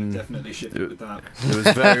that. Should definitely ship it with that. It was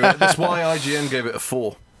very. That's why IGN gave it a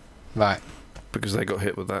 4 Right. because they got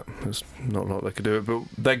hit with that. There's not a lot they could do, but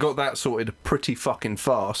they got that sorted pretty fucking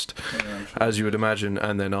fast, Yeah, as you would imagine.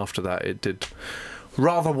 And then after that, it did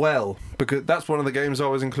rather well because that's one of the games I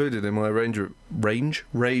was included in my rage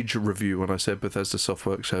review when I said Bethesda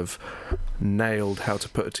Softworks have nailed how to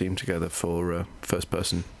put a team together for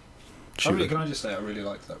first-person shooter. can I just say I really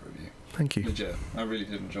liked that review. Thank you. Legit, I really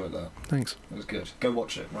did enjoy that. Thanks. It was good. Go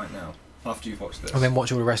watch it right now after you've watched this. And then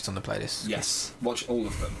watch all the rest on the playlist. Yes, watch all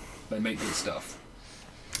of them. They make good stuff.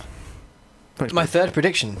 Thanks. My mate. third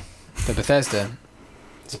prediction for Bethesda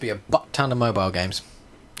is to be a butt ton of mobile games.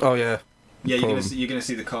 Oh yeah. Yeah, Problem. you're gonna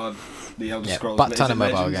see the card, the Elder Yeah, Scrolls. butt is ton it of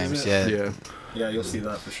mobile Legends, games. is it? Yeah. Yeah. Yeah, you'll see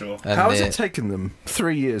that for sure. And How has the- it taken them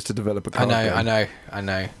 3 years to develop a I card know, game? I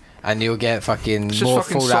know. And you'll get fucking It's just more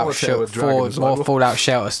fucking Fallout Solitaire with dragons, more like- Fallout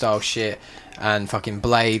Shelter style shit and fucking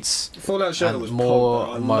Blades Fallout Shelter and was more pog,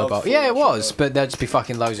 though. I mobile. love Yeah, it Fallout was, Shelter. but there'd just be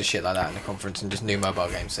fucking loads of shit like that in the conference and just new mobile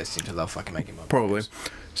games. They seem to love fucking making mobile Probably. games.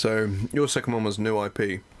 So your second one was new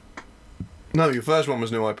IP. No, your first one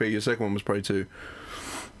was new IP. Your second one was Prey 2.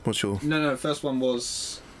 What's your? No. First one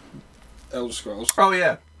was Elder Scrolls. Oh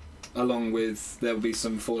yeah. Along with there will be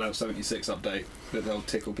some Fallout 76 update that they'll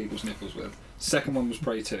tickle people's nipples with. Second one was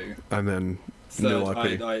Prey 2. And then Third, new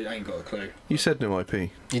IP. I ain't got a clue. You said new IP.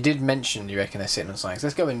 You did mention you reckon they're sitting on something. So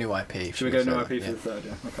let's go with new IP. Should we go new IP Yeah. for the third?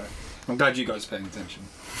 Yeah. Okay. I'm glad you guys are paying attention.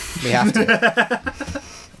 We have to.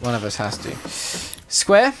 One of us has to.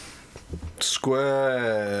 Square?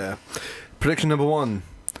 Square. Prediction number 1.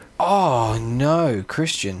 Oh no,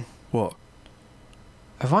 Christian. What?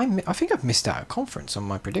 Have I think I've missed out a conference on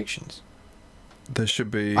my predictions. There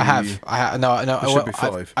should be. I have. No. There should be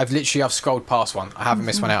 5. I've scrolled past one. I haven't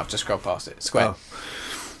missed one out. I've just scrolled past it. Square. Oh.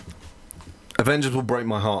 Avengers will break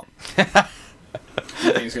my heart. I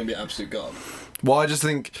think it's going to be absolute garb. Well, I just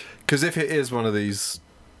think because if it is one of these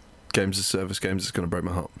games as service games, it's going to break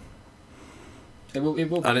my heart. It will be,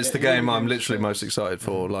 And it's the it will game be I'm games as literally a most service. excited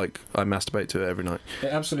for. Like I masturbate to it every night. It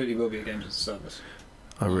absolutely will be a games as a service.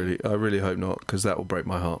 I really hope not, because that will break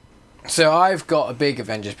my heart. So I've got a big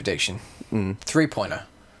Avengers prediction. 3-pointer.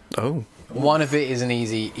 Oh, One of it is an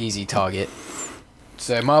easy target.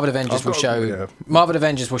 So Marvel Avengers I've will got- show yeah. Marvel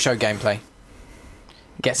Avengers will show gameplay.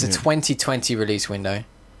 Gets a Yeah. 2020 release window.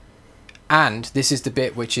 And this is the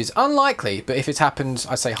bit which is unlikely, but if it happens,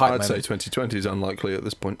 I'd say hype I'd say moment. 2020 is unlikely at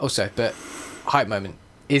this point. Also, but hype moment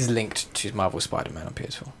is linked to Marvel Spider-Man on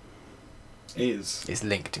PS4. Is. It's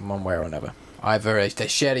linked in one way or another. Either they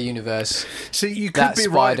share the universe. See, you could That be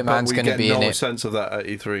right, but Spider-Man's we gonna get be in no it. sense of that at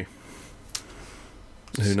E3.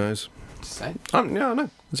 Who knows? Say. Yeah, I know.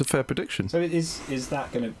 It's a fair prediction. So is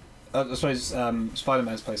that going to... I suppose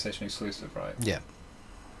Spider-Man's PlayStation exclusive, right? Yeah,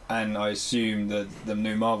 And I assume that the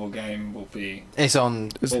new Marvel game will be it's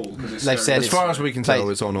on. all, 'cause it's They've so- said As far as we can tell,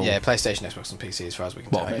 it's on all. Yeah, PlayStation, Xbox, and PC, as far as we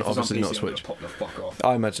can Well, tell. If it's on obviously PC, not I'm gonna Switch. Pop the fuck off.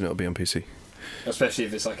 I imagine it'll be on PC. Especially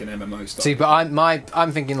if it's like an MMO stuff. See, but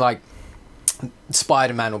I'm thinking like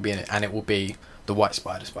Spider-Man will be in it, and it will be the White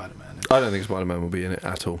Spider-Man. I don't think Spider-Man will be in it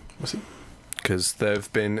at all. Was he? Because there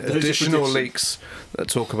have been There's a additional prediction. leaks that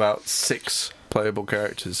talk about 6 playable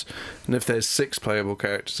characters. And if there's 6 playable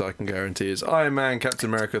characters, I can guarantee is Iron Man, Captain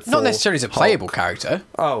America, Thor, Not necessarily as a Hulk. playable character.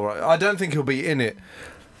 Oh, right. I don't think he'll be in it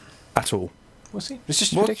at all. Was he? It's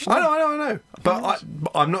just a Well, prediction. I know. But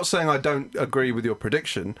I'm not saying I don't agree with your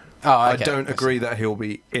prediction. Oh, I okay. don't I see. agree that he'll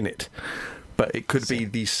be in it. But it could be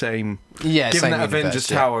the same. Yeah, Given same that Avengers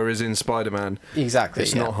universe, yeah. Tower is in Spider-Man, Exactly.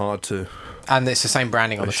 it's yeah. not hard to. And it's the same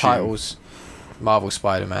branding on the Assume. titles. Marvel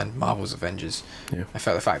Spider-Man, Marvel's Avengers. Yeah. I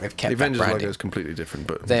felt the fact they've The kept that Avengers branding. logo is completely different,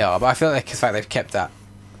 but They are, but I feel like the fact they've kept that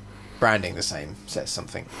branding the same says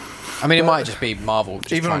something. I mean, it might just be Marvel.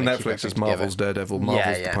 Just even on trying to keep Netflix, it's everything Marvel's together. Daredevil,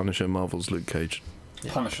 Marvel's Yeah. The Punisher, Marvel's Luke Cage.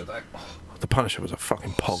 Punisher, though. The Punisher was a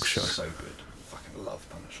fucking pog show. So good. Fucking love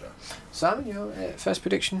Punisher. Simon, your first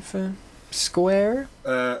prediction for Square?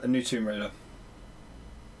 A new Tomb Raider.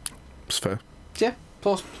 It's fair. Yeah,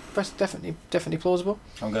 definitely plausible.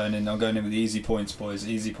 I'm going in with the easy points, boys.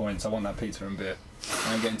 Easy points. I want that pizza and beer.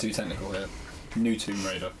 I'm getting too technical here. New Tomb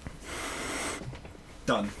Raider.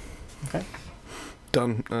 Done. Okay.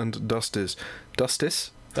 Done and dusted.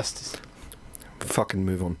 Dustis? Justice. Fucking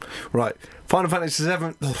move on. Right. Final Fantasy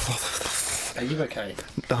VII. Are you okay?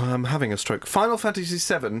 I'm having a stroke. Final Fantasy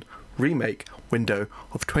VII remake window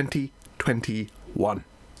of 2021.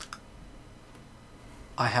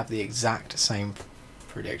 I have the exact same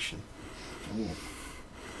prediction. Ooh.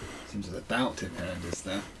 Seems a doubt in hand, is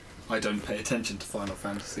there? I don't pay attention to Final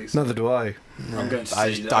Fantasies. Neither do I. I'm going to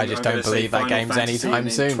I say just I'm don't going to say believe that Final game's Fantasy anytime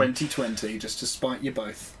in soon. 2020, just to spite you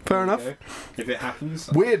both. Fair There you enough. go. If it happens,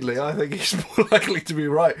 Weirdly, I think he's more likely to be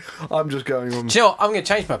right. I'm just going on. Do you know what? I'm going to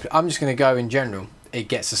change I'm just going to go in general. It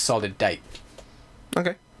gets a solid date.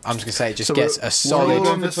 Okay. I'm just going to say it just So gets we're- a we're solid all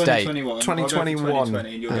on for date. 2021. 2021. I'll go for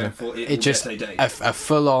 2020 and you're Yeah. going for It just a date. a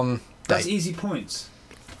full-on That's date. easy points.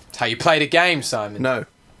 It's how you play the game, Simon. No.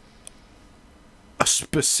 A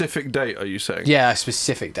specific date, are you saying? Yeah, a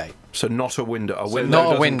specific date. So not a window. A So window not a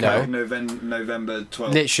doesn't window. count. November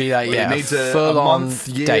 12th. Literally, like, Well, yeah, it needs a a full-on month,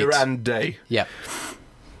 year, date. and day. Yeah.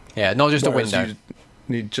 Yeah, not just a Whereas window.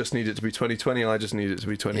 You just need it to be 2020. I just need it to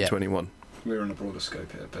be 2021. We're on a broader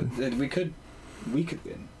scope here, but we could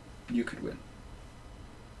win. You could win.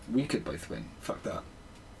 We could both win. Fuck that.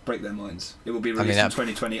 Break their minds. It will be released in that-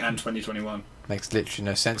 2020 and 2021. Makes literally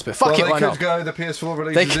no sense, but fuck Well, it, they why could not? go. The PS4 They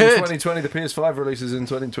releases in could. 2020. The PS5 releases in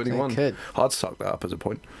 2021. They could. I'd suck that up as a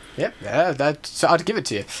point. Yep, yeah, so I'd give it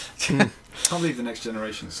to you. I can't believe the next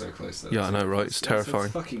generation is so close. Though. Yeah, I know, right? It's terrifying.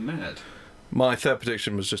 It's fucking mad. My third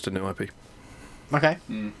prediction was just a new IP. Okay.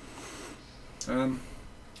 I don't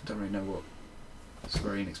really know what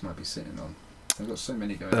Square Enix might be sitting on. They've got so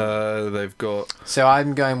many going. They've got. So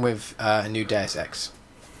I'm going with a new Deus Ex.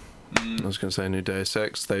 I was going to say a new Deus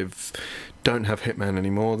Ex. Don't have Hitman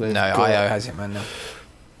anymore. They've No, got, IO has Hitman now.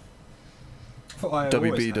 I thought IO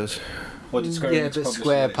always WB had does. it. Or did Square Yeah, Enix but publish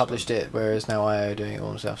Square the published it, whereas now IO doing it all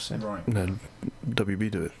themselves. So. Right. No, WB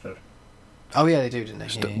do it. Oh yeah, they do, didn't they?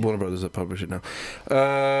 It's Yeah, yeah. Warner Brothers that publish it now.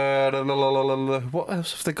 What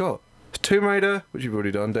else have they got? Tomb Raider, which you've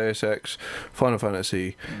already done. Deus Ex, Final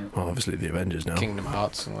Fantasy. Well, obviously the Avengers now. Kingdom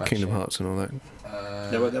Hearts and all that Kingdom shit. Hearts and all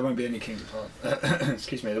that. There won't be any Kingdom Hearts.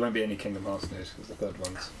 Excuse me. There won't be any Kingdom Hearts news because the third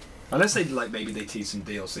one's unless they maybe they tease some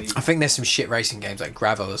DLC. I think there's some shit racing games like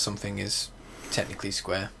Gravel or something is technically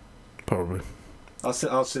Square. Probably. I'll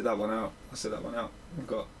sit that one out. I've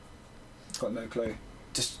got no clue.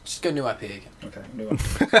 Just go new IP again. Okay, new one.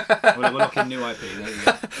 We're looking new IP. There you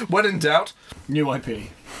go. When in doubt, New IP.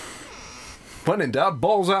 when in doubt,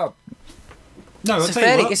 balls out. No, It's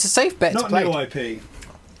a safe bet to not play. new IP.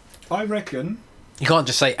 I reckon. You can't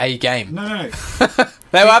just say a game. No.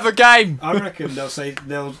 They'll have a game. I reckon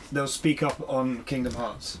they'll speak up on Kingdom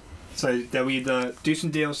Hearts. So they'll either do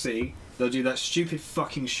some DLC. They'll do that stupid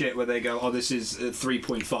fucking shit where they go, "Oh, this is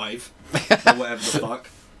 3.5 or whatever the fuck."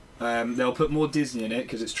 They'll put more Disney in it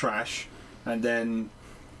because it's trash, and then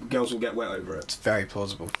girls will get wet over it. It's very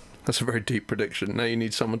plausible. That's a very deep prediction. Now you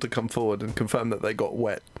need someone to come forward and confirm that they got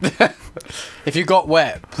wet. If you got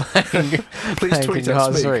wet, playing Please tweet Kingdom at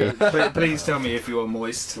Hearts me. 3. Please tell me if you are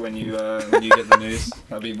moist when you get the news.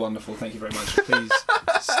 That'd be wonderful. Thank you very much. Please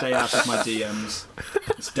stay out of my DMs.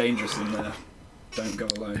 It's dangerous in there. Don't go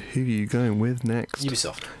alone. Who are you going with next?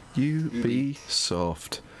 Ubisoft.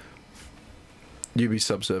 Ubisoft. Ubi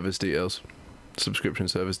subservice details. Subscription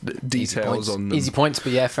service details on them. Easy points,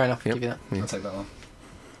 but yeah, fair enough. Yep. Give you that. Yeah. I'll take that one.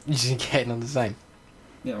 You just getting on the same.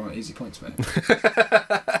 Yeah, right. Easy points, mate.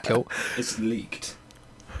 Cool. It's leaked.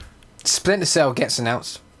 Splinter Cell gets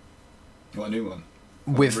announced What, a new one?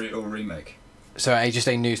 with or remake. just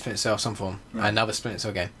a new Splinter Cell of some form, Right. another Splinter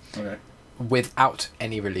Cell game Okay. without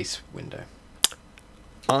any release window.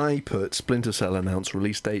 I put Splinter Cell announced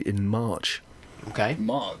release date in March. Okay.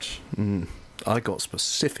 March. I got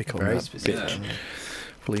specific on Very that specific. bitch. Yeah.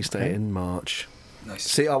 Release date Okay. in March. Nice.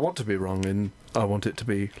 See, I want to be wrong, and I want it to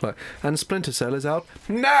be like, and Splinter Cell is out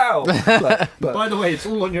now. but By the way, it's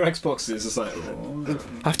all on your Xboxes. It's like,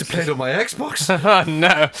 I have to play it on my Xbox. Oh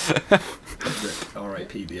no.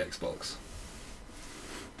 R.I.P. the Xbox.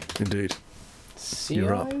 Indeed.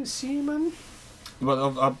 You're up. Seaman?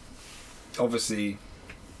 Well, obviously,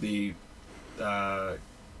 the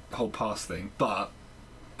whole pass thing, but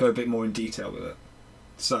go a bit more in detail with it.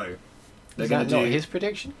 So, they're Is going that to do. not his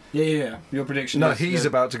prediction? Yeah. Your prediction. No, is he's they're-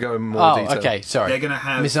 about to go in more Oh, detail. okay. Sorry. They're going to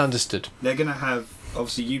have. Misunderstood. They're going to have.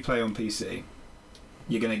 Obviously, you play on PC.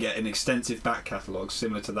 You're going to get an extensive back catalogue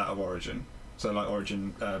similar to that of Origin. So, like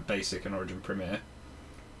Origin Basic and Origin Premier.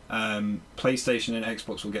 PlayStation and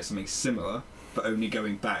Xbox will get something similar, but only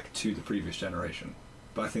going back to the previous generation.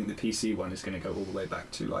 But I think the PC one is going to go all the way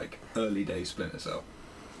back to like early days Splinter Cell.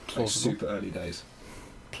 Like Plausible. super early days.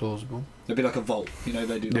 Plausible. It'd be like a vault, you know,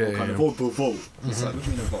 they do the Yeah, whole kind yeah. of, oh, the vault. It's Mhm. like, what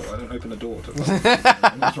do you mean a vault? I don't open a door to a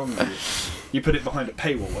vault. What's wrong with you? You put it behind a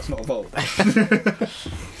paywall, that's not a vault.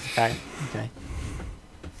 Okay. Okay.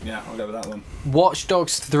 Yeah, I'll go with that one. Watch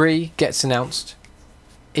Dogs 3 gets announced.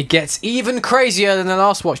 It gets even crazier than the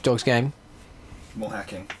last Watch Dogs game More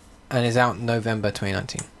hacking. and is out November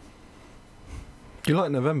 2019. You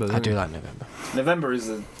like November? I don't do you? like November. November is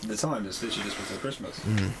the time, it's literally just before Christmas.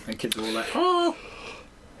 Mm. And kids are all like, oh!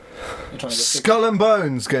 They're trying to get Skull and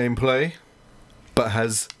Bones gameplay, but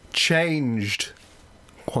has changed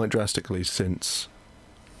quite drastically since.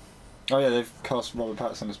 Oh yeah, they've cast Robert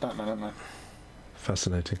Pattinson as Batman, haven't they?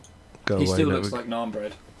 Fascinating. Go He away. still never- looks like naan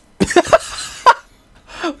bread.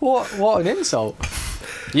 What an insult.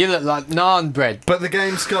 You look like naan bread. But the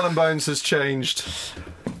game Skull and Bones has changed.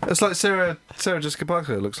 It's like Sarah Jessica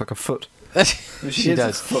Parker looks like a foot. She is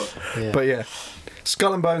does. a foot. Yeah. But yeah, more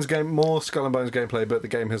Skull and Bones gameplay, but the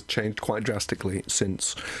game has changed quite drastically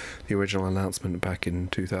since the original announcement back in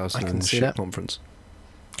 2000 I can and see shit that. conference.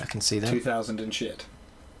 I can see that. 2000 and shit.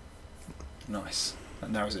 Nice.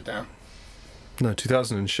 That narrows it down. No,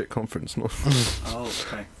 2000 and shit conference, not Oh,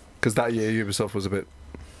 okay. because that year Ubisoft was a bit.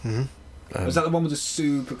 Mhm. Was that the one with the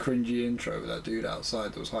super cringy intro with that dude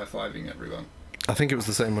outside that was high-fiving everyone? I think it was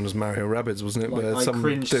the same one as Mario Rabbids, wasn't it? Like, Where I some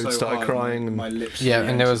cringed dude so started hard, crying and my lips Yeah,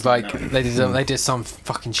 and there was like reacted they did some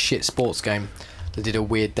fucking shit sports game. They did a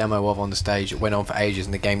weird demo of on the stage. It went on for ages,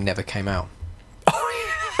 and the game never came out.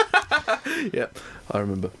 yeah, I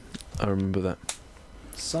remember that.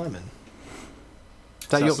 Simon,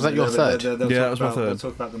 was that your third? Yeah, that was my third. We'll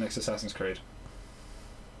talk about the next Assassin's Creed.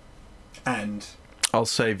 and I'll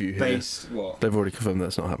save you here. based what? They've already confirmed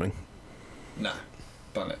that's not happening. Nah,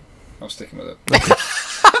 done it. I'm sticking with it.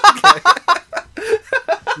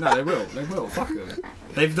 No, they will. They will. Fuck them.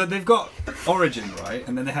 They've got Origin, right,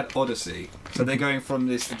 and then they had Odyssey. So they're going from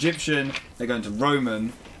this Egyptian, they're going to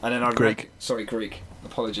Roman, and then Greek. Sorry, Greek.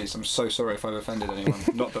 Apologies. I'm so sorry if I've offended anyone.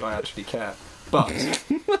 Not that I actually care, but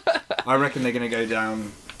I reckon they're going to go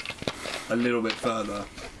down a little bit further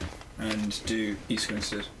and do East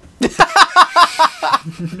instead.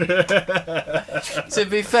 To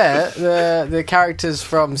be fair, the characters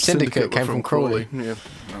from Syndicate were came from Crawley. Yeah.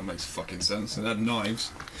 That makes fucking sense. They had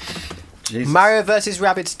knives. Jesus. Mario vs.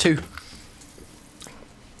 Rabbids 2.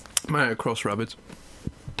 Mario Cross Rabbids.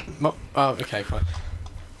 Oh, okay, fine.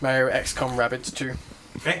 Mario XCOM Rabbids 2.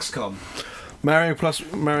 XCOM. Mario Cross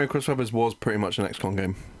Rabbids was pretty much an XCOM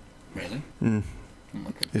game. Really? Mm. Oh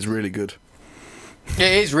my goodness. It's really good. It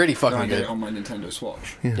is really Can fucking I get good. it on my Nintendo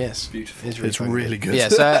Swatch? Yeah. Yes, Beautiful. It's fucking really good. Yeah,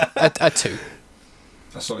 so a 2.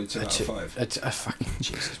 A solid 2 out of 5. A fucking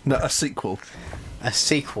Jesus. No, a sequel. A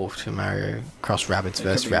sequel to Mario Cross Rabbids It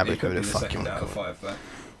vs. could be- it Rabbids could would be have the fucking second out cool. of 5 though.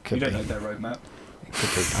 Could You be. don't know their roadmap.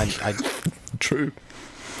 Could be. True.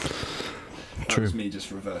 That True. was me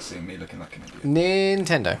just reversing me looking like an idiot.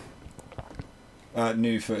 Nintendo.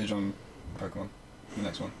 New footage on Pokemon. The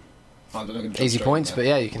next one. I'm not gonna jump Easy straight points, in but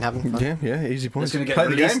there. yeah, you can have them. Yeah, yeah, easy It's points. going to get Play a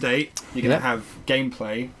the release game. date. You're going Yeah. to have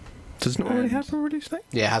gameplay. Does it not already and- have a release date?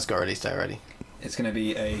 Yeah, it has got a release date already. It's going to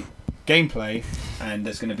be a gameplay, and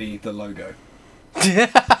there's going to be the logo.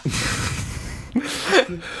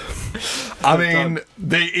 I mean,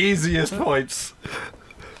 the easiest points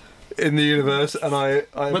in the universe, and I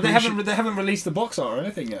But they appreciate- haven't released the box art or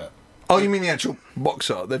anything yet. Oh, you mean the actual box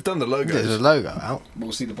art? They've done the There's a logos. logo out.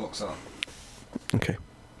 We'll see the box art. Okay.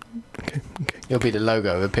 It'll be the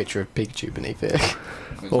logo with a picture of Pikachu beneath it.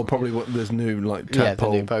 Or probably what there's new like Yeah, the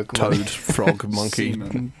tadpole, new Pokemon. toad, frog, monkey.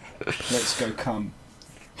 Seaman. Let's go come.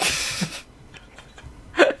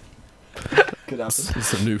 Could happen.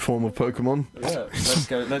 It's a new form of Pokemon. Yeah, let's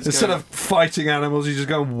go. Let's Instead go. of fighting animals, you just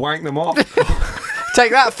go and wank them off.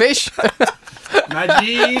 Take that, fish!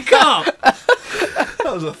 Magic up!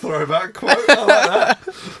 That was a throwback quote. I like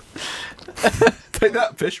that. Take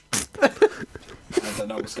that, fish. I don't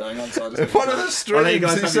know what's going on. So I just If one of the I'll let you strings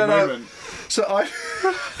guys he have said your out. moment. So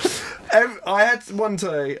I had one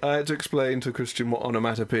day I had to explain to Christian what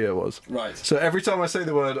onomatopoeia was. right. So every time I say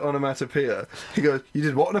the word onomatopoeia, he goes, "You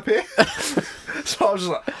did what onomatopoeia?" So I was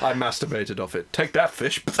just like, "I masturbated off it. Take that,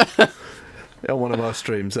 fish." On one of our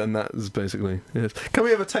streams, and that is basically it. Can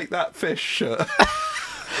we ever take that fish shirt?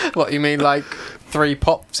 What, you mean like 3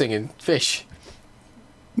 pop singing fish?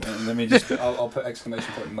 And let me just. I'll put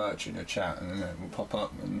exclamation point merch in your chat, and then it will pop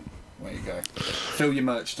up, and there you go. Fill your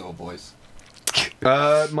merch store, boys.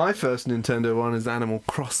 My first Nintendo one is Animal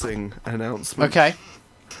Crossing announcement Okay.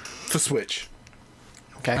 for Switch.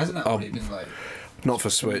 Okay. Hasn't that already been like? Not for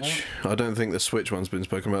Switch. I don't think the Switch one's been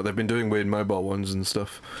spoken about. They've been doing weird mobile ones and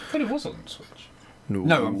stuff. But it was on Switch. No,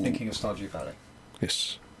 No, I'm thinking of Stardew Valley.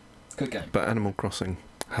 Yes, Good game. but Animal Crossing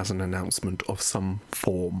has an announcement of some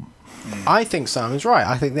form. I think Simon's right.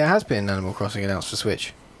 I think there has been Animal Crossing announced for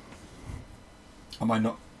Switch. Am I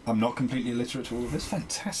not? I'm not completely illiterate to all of this.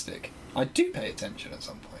 Fantastic. I do pay attention at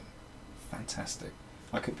some point. Fantastic.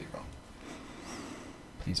 I could be wrong.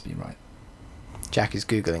 Please be right. Jack is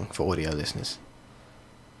Googling for audio listeners.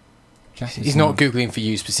 Jack is He's not Googling for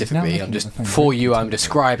you specifically. looking I'm at just, the phone for very you, I'm intently.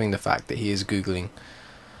 describing the fact that he is Googling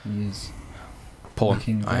He is porn,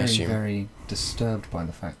 looking I very, assume. very disturbed by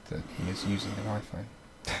the fact that he is using an iPhone.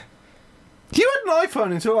 You had an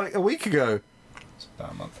iPhone until like a week ago. It's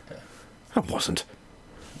about a month ago. I wasn't.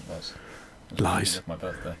 It was. It was Lies. the week of my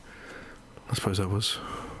birthday. I suppose I was.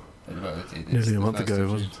 It's Nearly a the month 1st ago, of it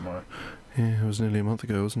June wasn't. tomorrow. Yeah, it was nearly a month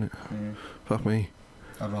ago, wasn't it? Mm. Fuck me.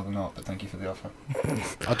 I'd rather not, but thank you for the offer.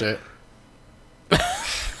 I'll do it. Do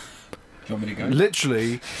you want me to go?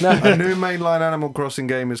 Literally, No. a new mainline Animal Crossing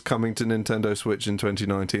game is coming to Nintendo Switch in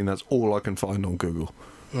 2019. That's all I can find on Google.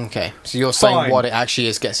 Okay, so you're saying Fine. what it actually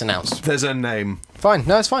is gets announced. There's a name. Fine,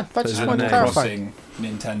 no, it's fine. I There's just a wanted to name. clarify. Crossing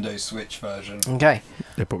Nintendo Switch version. Okay,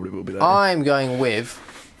 It probably will be that. I'm going with.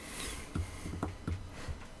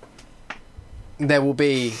 There will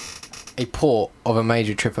be a port of a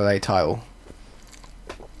major AAA title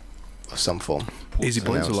of some form Easy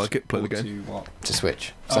points, I like it. Play the Or game. to what? to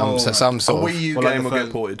Switch. Oh, right. Some A sort Wii of U Well, like game the will get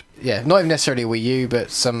first- ported. yeah, not even necessarily Wii U,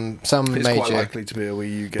 but some It's quite major. likely to be a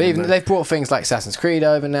Wii U But game. even though. they've brought things like Assassin's Creed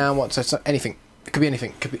over now. What? So anything. It could be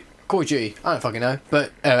anything. Could be Call of Duty. I don't fucking know.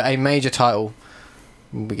 But a major title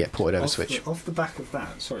will get ported over Switch. Off the back of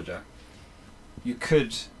that, sorry, Jack. You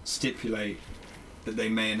could stipulate that they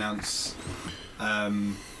may announce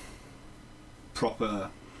proper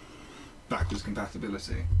backwards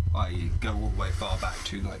compatibility, i.e., go all the way far back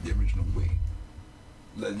to like the original Wii.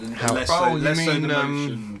 How- Less Oh, you less so mean the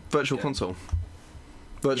motion. Virtual yeah. Console?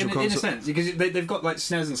 Virtual In a Console. sense, because they've got like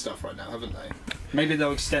SNES and stuff right now, haven't they? Maybe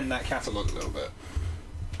they'll extend that catalogue a little bit.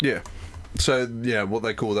 Yeah. So yeah, what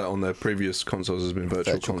they call that on their previous consoles has been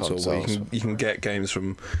Virtual Virtual Console, where consoles. you can get games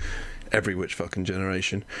from every which fucking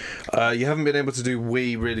generation. You haven't been able to do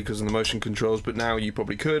Wii really because of the motion controls, but now you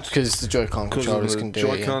probably could. Because the Joy-Con Because of controllers the can do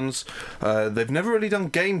it. Yeah. Joy-Cons. They've never really done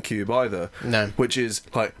GameCube either, No. which is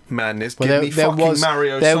like madness. Well, Give me fucking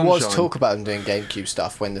Mario there Sunshine. was talk about them doing GameCube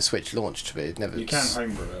stuff when the Switch launched, but it never. You can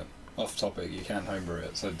homebrew it. Off topic, you can homebrew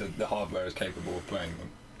it, so the hardware is capable of playing them.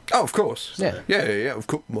 Oh, of course. Yeah. Yeah. Of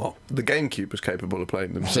course. Well, the GameCube was capable of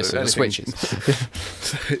playing them. So the anything- Switches.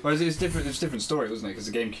 Whereas it's different. It's a different story, wasn't it?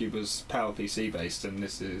 Because the GameCube was PowerPC based, and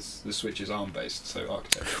the Switch is ARM based, so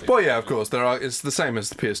architecture. Well, yeah, of course. It's the same as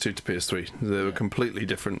the PS2 to PS3. They were completely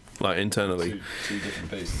different, like internally. Two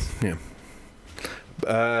different beasts.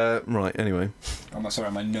 Right. Anyway, Am I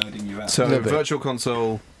nerding you out? so little bit. Virtual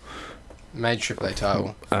Console Made AAA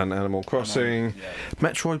title. and Animal Crossing, Yeah.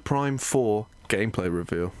 Metroid Prime 4 gameplay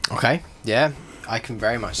reveal. Okay, yeah, I can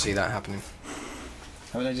very much see that happening.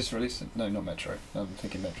 Haven't they just released it? No, not Metro. I'm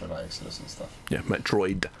thinking Metro like Exodus and stuff. Yeah,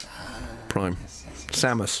 Metroid Prime. Yes.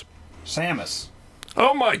 Samus. Samus.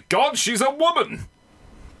 Oh my God, she's a woman.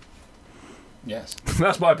 Yes.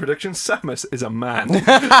 That's my prediction. Samus is a man.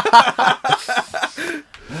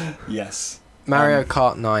 Yes. Mario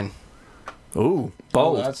Kart 9. Ooh,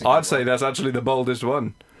 bold. Oh, that's a good I'd say one. that's actually the boldest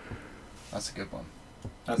one. That's a good one.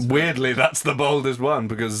 Weirdly, that's the boldest one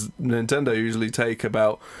because Nintendo usually take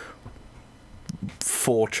about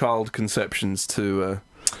 4 child conceptions to.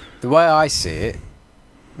 The way I see it,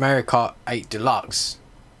 Mario Kart 8 Deluxe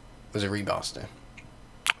was a remaster.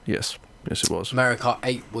 Yes, it was. Mario Kart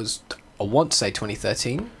 8 was, I want to say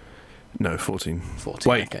 2013, No, 14. 14.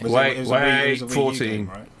 Wait, okay. Was it- wait, it was a Wii- it was a wait. Wii U 14. game,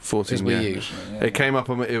 right? 14. It was Yeah. Wii U. Yeah. It came up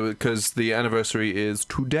on it because the anniversary is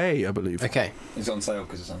today, I believe. Okay, It's on sale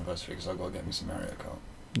because it's anniversary. Because I've got to get me some Mario Kart.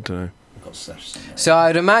 I don't know. I've got Slash some Mario so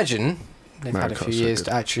I'd imagine they've Mario had a few Kart's so years good.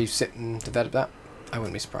 to actually sit and develop that. I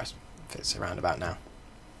wouldn't be surprised if it's around about now.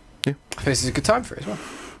 Yeah. I think this is a good time for it as well.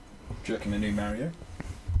 Do you reckon a new Mario?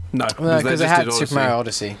 No, Well, because they just had did Super Mario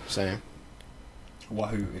Odyssey, so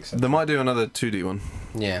Wahoo, etc. They might do another 2D one.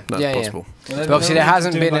 yeah, That's yeah, possible. Well, But obviously there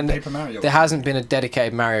hasn't been there has. hasn't been a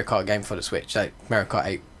dedicated Mario Kart game for the Switch. Like Mario Kart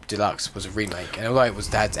 8 Deluxe was a remake, and although it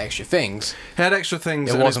had extra things, It had extra things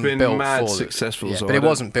it and it's wasn't been built mad for successful. The, yeah, so but I it don't-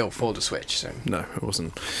 wasn't built for the Switch. So No, it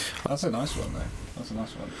wasn't. That's a nice one, though. That's a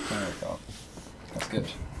nice one. Mario Kart. That's good.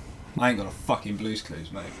 I ain't got a fucking Blue's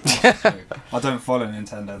Clues, mate. I don't follow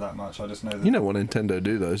Nintendo that much. I just know that. You know what Nintendo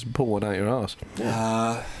do though? Is pull one out your ass.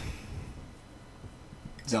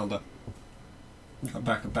 Zelda.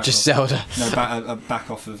 Back just off. Zelda. No,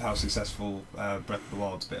 back off of how successful Breath of the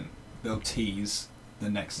Wild's been. They'll tease the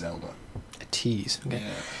next Zelda. A tease. Okay.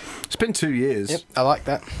 Yeah. It's been 2 years. Yep, I like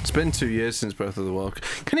that. It's been 2 years since Breath of the Wild.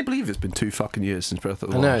 Can you believe it's been 2 fucking years since Breath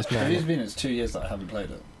of the I Wild? know it's It has mad. been 2 years that I haven't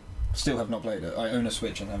played it. Still have not played it. I own a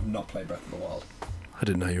Switch and have not played Breath of the Wild. I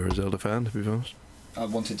didn't know you were a Zelda fan, to be honest. I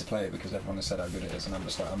wanted to play it because everyone has said how good it is, and I'm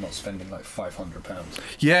just like, I'm not spending like £500.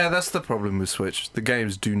 Yeah, that's the problem with Switch. The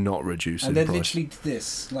games do not reduce And in they're price. literally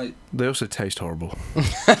this, like, They also taste horrible.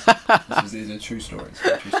 this is a true story. It's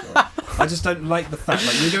a true story. I just don't like the fact,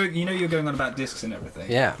 like, you're going on about discs and everything.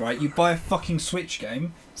 Yeah. Right. You buy a fucking Switch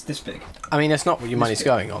game. It's this big. I mean, that's not what your money's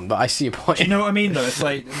going on, but I see your point. Do you know what I mean? Though it's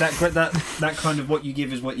like that kind of what you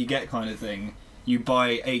give is what you get kind of thing. You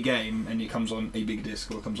buy a game and it comes on a big disc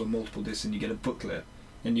or it comes on multiple discs and you get a booklet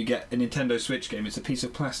and you get a Nintendo Switch game. It's a piece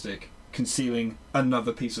of plastic concealing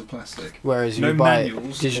another piece of plastic. Whereas you No buy it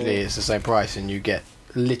manuals digitally, or- it's the same price, and you get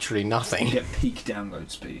literally nothing. You get peak download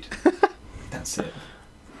speed. That's it.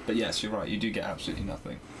 But yes, you're right. You do get absolutely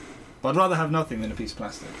nothing. But I'd rather have nothing than a piece of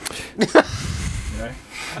plastic. You know?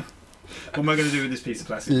 What am I going to do with this piece of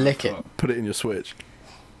plastic? Lick it. Put it in your Switch.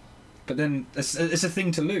 But then it's a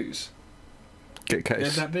thing to lose. Get a They're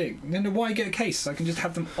case. that big. Then why get a case? I can just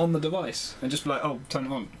have them on the device and just be like, oh, turn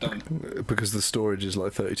it on, done. Because the storage is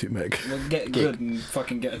like 32 meg. Well, get Gig. good and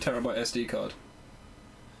fucking get a terabyte SD card.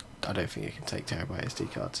 I don't think you can take terabyte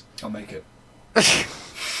SD cards. I'll make it.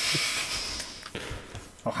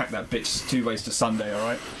 I'll hack that bitch 2 ways to Sunday,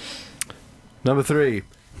 alright? Number 3.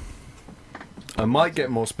 I might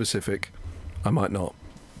get more specific. I might not.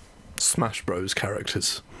 Smash Bros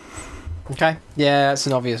characters. Okay. Yeah, that's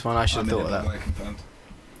an obvious one. I should have thought of that. Confirmed.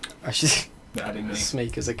 I should They're adding me.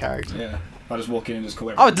 Sneak as a character. Yeah. I just walk in and just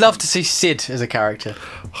call I would love to see Sid as a character.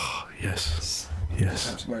 Yes.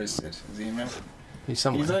 Yes. Where is Sid? Is he around? He's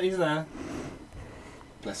somewhere. He's there.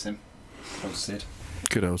 Bless him. Old Sid.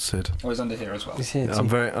 Good old Sid. Oh, he's under here as well. He's here. I'm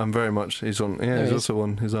very much. He's on. Yeah, There he's he is. also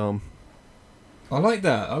on his arm. I like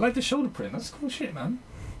that. I like the shoulder print. That's cool shit, man.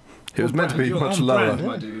 It was On meant to brand. be You're much on lower. brand,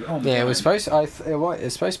 my dude. On Yeah, it was brand. supposed. It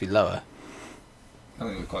was supposed to be lower. I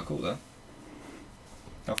think it was quite cool though.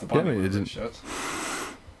 I'll have to Yeah, buy me but one you of those didn't. shirts.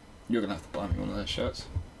 You're gonna have to buy me one of those shirts.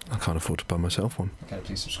 I can't afford to buy myself one. Okay,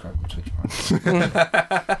 please subscribe to Twitch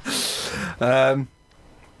Prime.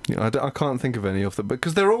 Yeah, I can't think of any of them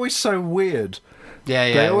because they're always so weird. Yeah,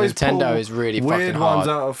 They yeah. always Nintendo pull is really weird fucking ones hard.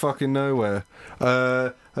 out of fucking nowhere.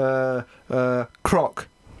 Croc.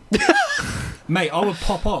 Mate, I would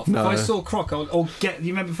pop off. No. If I saw Croc, or get.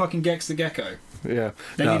 You remember fucking Gex the Gecko? Yeah.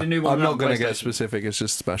 They need a new one I'm out not on going to get PlayStation. specific. It's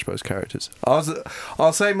just Smash Bros characters.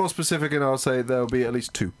 I'll say more specific, and I'll say there'll be at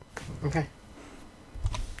least 2. Okay.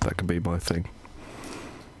 That could be my thing.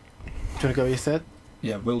 Do you want to go with your third?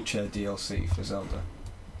 Yeah, wheelchair DLC for Zelda.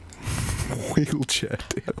 Wheelchair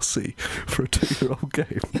DLC for a 2-year-old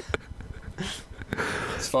game.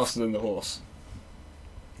 It's faster than the horse.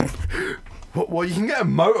 Well, you can get a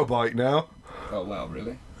motorbike now. Oh wow,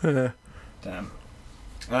 really? Yeah. Damn.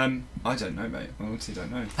 I don't know, mate. I honestly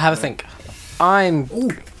don't know. Have a think. I'm.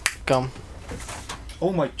 Gone.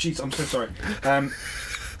 Oh my jeez, I'm so sorry.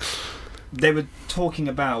 They were talking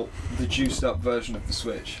about the juiced up version of the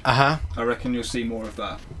Switch. Uh huh. I reckon you'll see more of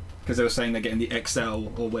that. Because they were saying they're getting the XL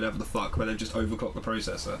or whatever the fuck, where they've just overclocked the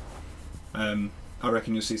processor. I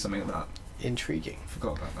reckon you'll see something of that. Intriguing.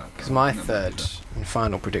 Forgot about that. Because my I never third did that. and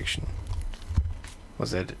final prediction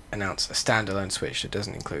was they'd announce a standalone Switch that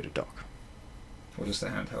doesn't include a dock. Or just a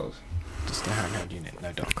handheld. Just a handheld unit,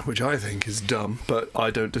 no dock. Which I think is dumb, but I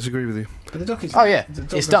don't disagree with you. But the dock is. Oh, yeah, the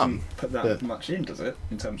dock it's doesn't dumb, Put that but- much in, does it?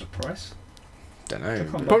 In terms of price. Don't I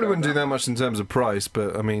know. can't- Probably wouldn't do that much in terms of price,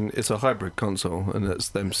 but I mean, it's a hybrid console, and that's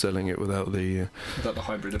them selling it without the. Without the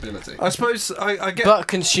hybrid ability. I suppose I get. But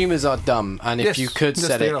consumers are dumb, and if Yes, you could yes,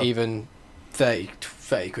 sell they it are. even 30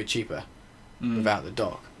 quid cheaper Mm. without the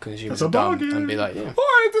dock, consumers That's a are dumb bargain. and be like, yeah.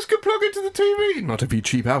 Why this could plug into the TV? Not if you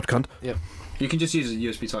cheap out, cunt. You can just use a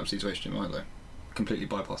USB Type-C to HDMI though. Completely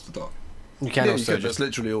bypass the dock. You can Yeah, also that's just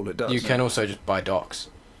literally all it does. you can also just buy docks.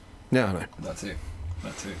 Yeah, I know. That too.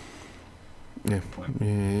 That too. Yeah. Good point.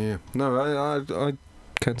 Yeah. No, I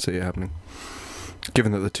can see it happening.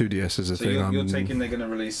 Given that the 2DS is a So thing, you're taking they're going to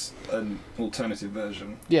release an alternative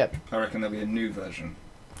version. Yeah. I reckon there'll be a new version.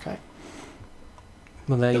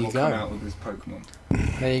 Well, there that you will come go. out with this Pokemon.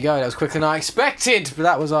 There you go. That was quicker than I expected. But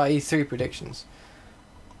that was our E3 predictions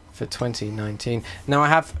for 2019. Now I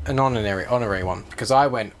have an honorary one because I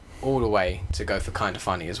went all the way to go for Kind of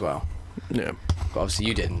Funny as well. Yeah. But obviously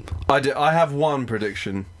you didn't. I have one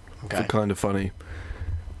prediction Okay. for Kind of Funny.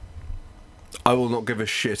 I will not give a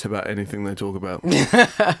shit about anything they talk about.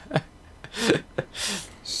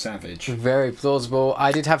 Savage. Very plausible.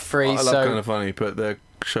 I did have 3, I love so Kind of Funny, but their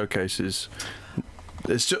showcases.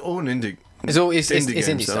 It's just all an indie. it's all it's indie indie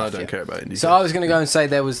games, stuff. and I don't yeah. care about indie. So I was going to go and say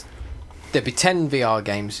there'd be 10 VR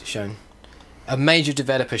games shown. A major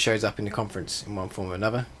developer shows up in the conference in one form or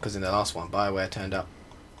another, because in the last one, BioWare turned up.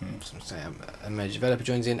 So I'm saying a major developer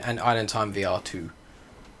joins in, and Island Time VR 2.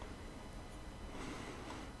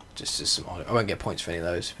 Just as some odd. I won't get points for any of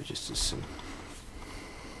those, but just as some.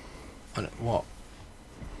 What?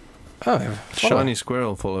 Oh, Shiny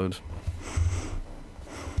Squirrel followed.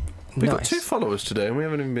 We've got Nice. 2 followers today, and we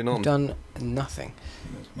haven't even been on. We've done nothing.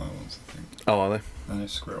 That's my ones, I think. Oh, are they? I know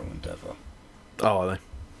Squirrel Endeavour. Oh, are they?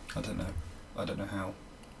 I don't know. I don't know how.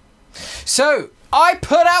 So I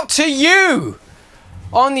put out to you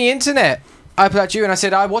on the internet. I put out to you and I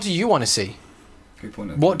said, "What do you want to see? Good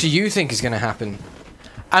point. What do you think is going to happen?"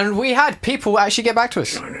 And we had people actually get back to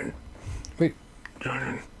us.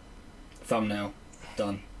 Thumbnail.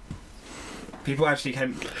 Done. People actually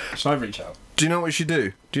came. Should I reach out? Do you know what you should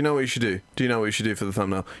do? Do you know what you should do? Do you know what you should do for the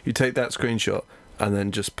thumbnail? You take that screenshot and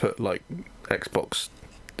then just put like Xbox,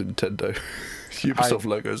 Nintendo, Ubisoft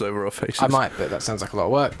logos over our faces. I might, but that sounds like a lot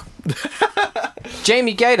of work.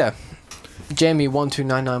 Jamie Gator,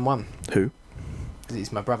 Jamie12991. Who?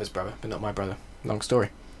 He's my brother's brother, but not my brother. Long story.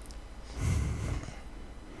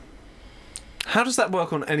 How does that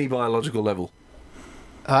work on any biological level?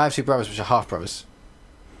 I have 2 brothers, which are half brothers,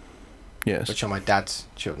 Yes. which are my dad's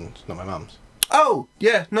children, not my mum's. Oh,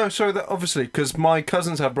 yeah. No, sorry. That obviously because my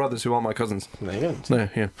cousins have brothers who aren't my cousins. There you go. No,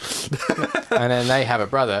 yeah. And then they have a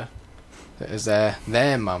brother that is their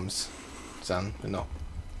mum's son, but not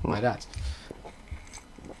my dad's.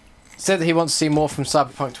 Said that he wants to see more from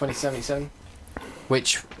Cyberpunk 2077,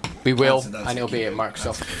 which we will, That's and it'll be at a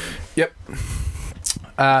Microsoft. Yep.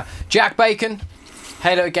 Jack Bacon,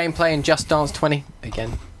 Halo gameplay in Just Dance 20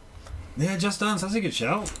 again. Yeah, Just Dance. That's a good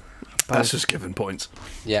shout. That's just given points.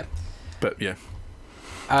 Yeah. But yeah,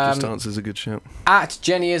 just Um, answers a good shout. at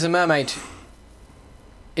Jenny is a mermaid.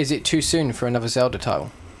 Is it too soon for another Zelda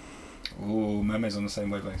title? Ooh, Mermaid's on the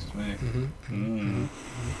same wavelength as me. Mm-hmm. Mm.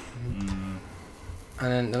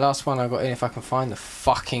 And then the last one I got in, if I can find the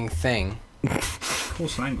fucking thing.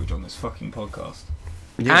 Coarse language on this fucking podcast.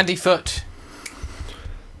 Yeah. Andy Foot.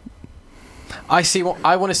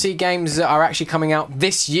 I want to see games that are actually coming out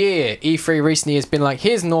this year. E3 recently has been like,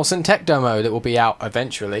 here's an awesome tech demo that will be out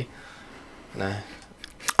eventually. No.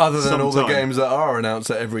 Other than all the Sometime. games that are announced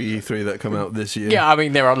at every E3 that come out this year. Yeah, I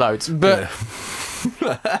mean there are loads, but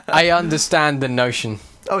Yeah. I understand the notion.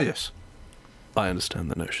 Oh yes, I understand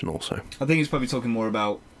the notion also. I think he's probably talking more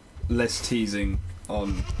about less teasing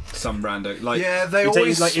on some random. Like, Yeah, they you take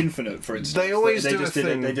always like Infinite, for instance. they always they do just a did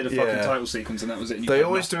thing. They did a fucking Yeah. title sequence, and that was it. And you They got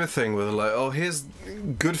always nothing. do a thing where they're like, "Oh, here's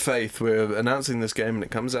good faith. We're announcing this game and it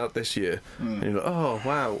comes out this year." And you're like, "Oh,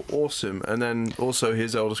 wow, awesome!" And then also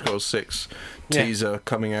here's Elder Scrolls 6 Yeah. teaser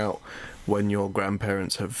coming out when your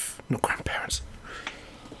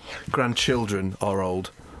grandchildren are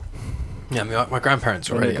old. Yeah, I mean, my grandparents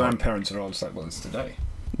are When already your on. grandparents are all just like, well, it's today.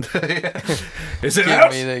 Is it Give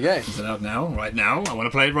out? me the game. Is it out now? Right now? I want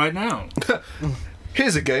to play it right now.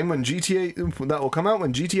 Here's a game when that will come out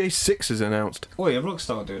when GTA 6 is announced. Oh yeah,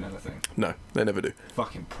 Rockstar doing anything? No, they never do.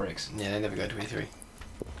 Fucking pricks. Yeah, they never go to E3.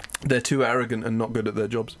 They're too arrogant and not good at their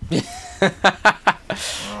jobs.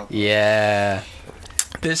 Yeah.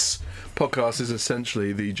 This podcast is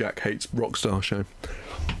essentially the Jack Hates Rockstar show.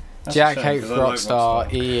 That's a Jack shame, hates 'cause I like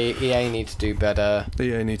Rockstar. EA need to do better.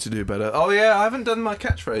 EA need to do better. Oh yeah, I haven't done my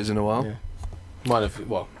catchphrase in a while. Yeah. One of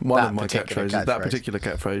One of my catchphrases. That particular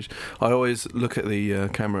catchphrase. I always look at the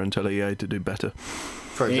camera and tell EA to do better.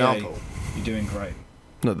 For EA. example. You're doing great.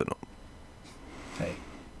 No, they're not. Hey,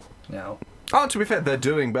 now Oh, to be fair, they're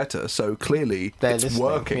doing better, so clearly They're it's listening,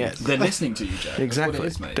 working. yes. they're listening to you, Jack. Exactly. That's what it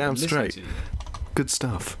is, mate. Damn They're straight. listening to you. Good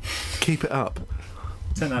stuff. Keep it up.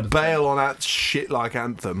 10 out of 10. Bail on that shit like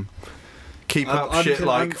Anthem. Keep up I'm shit con-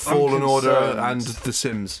 like I'm Fallen Order concerned. and The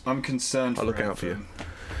Sims. I'm concerned. I'll for look out for you. Anthem.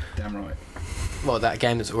 Damn right. Well, that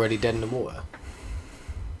game that's already dead in the water.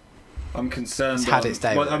 I'm concerned. It's had on- its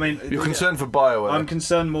day, Well, though. I mean, You're concerned for BioWare. I'm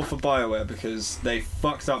concerned more for BioWare because they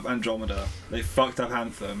fucked up Andromeda, they fucked up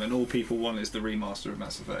Anthem, and all people want is the remaster of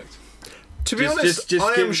Mass Effect. to be just- honest, just I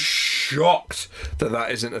am give- shocked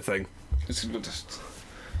that isn't a thing.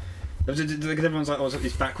 Everyone's like, "Oh,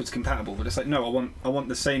 it's backwards compatible," but it's like, no, I want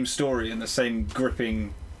the same story and the same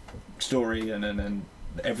gripping story and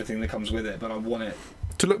everything that comes with it, but I want it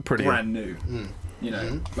To look pretty. brand new. Mm. You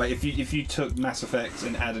know, like if you took Mass Effect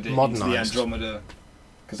and added it into the Modernised. Andromeda,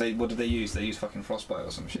 because what did they use? They used fucking Frostbite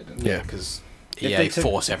or some shit, didn't they? Yeah. Because If EA they took-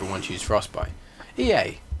 force everyone to use Frostbite.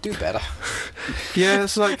 EA, do better. Yeah,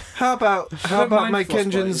 it's like how about don't mind make Frostbite,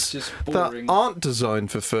 engines it's just that boring. aren't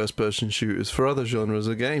designed for first-person shooters for other genres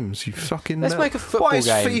of games? You fucking. Let's know. make a football Why is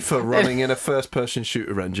game. FIFA running in a first-person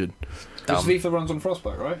shooter engine? Because Dumb. FIFA runs on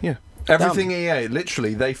Frostbite, right? Yeah, everything EA,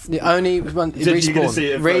 literally they. The only one You're gonna see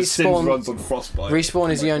it respawn. first, Sims Respawn. runs on Frostbite.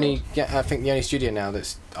 Respawn is Oh my the only. God. Yeah, I think the only studio now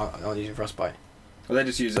that's aren't using Frostbite. Well, they're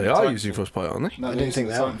just using. They the are Titanfall. using Frostbite, aren't they? No, I they're didn't using think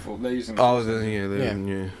the they are. Titanfall. They're using. Oh, Frostbite. then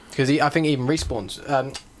yeah. Because I think even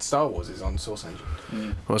Respawn's Star Wars is on Source Engine. Mm.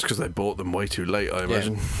 Well, that's because they bought them way too late, I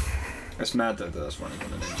imagine. It's mad though that that's running on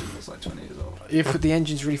an engine that's like 20 years old. If the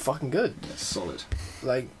engine's really fucking good, It's solid.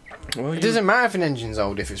 like Well, it doesn't matter if an engine's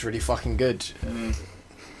old if it's really fucking good. Mm.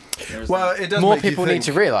 There's Well, that. it does. More make you people need think.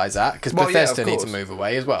 to realise that because Well, yeah, of Bethesda need to course. move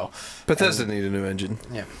away as well. Bethesda need a new engine.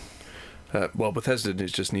 Yeah. Well, Bethesda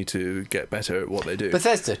just need to get better at what they do.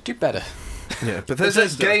 Bethesda, do better. Yeah,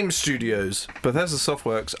 Bethesda's Bethesda. game studios, Bethesda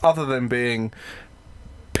Softworks, other than being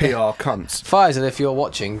PR cunts. Faisal, if you're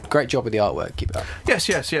watching, great job with the artwork. Keep it up.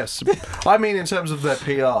 Yes. I mean, in terms of their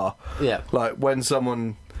PR, Yeah. like when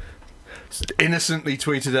someone innocently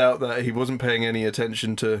tweeted out that he wasn't paying any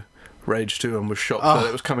attention to Rage 2 and was shocked that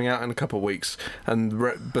it was coming out in a couple of weeks, and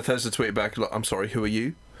Bethesda tweeted back, like, "I'm sorry, who are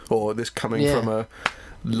you?" Or this coming Yeah. from a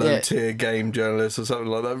low-tier game journalist or something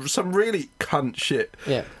like that. Some really cunt shit.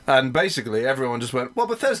 Yeah. And basically everyone just went, well,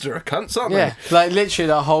 Bethesda are cunts, aren't Yeah. Like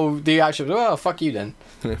literally the actual. Well, fuck you then.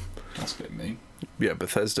 That's a bit mean. they? Yeah,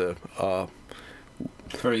 Bethesda are,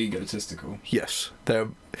 Very egotistical. yes, they're,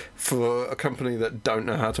 for a company that don't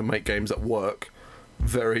know how to make games that work,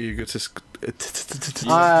 very egotistical.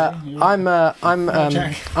 I'm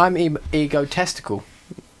egotistical.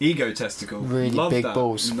 Egotistical. Really Love big that.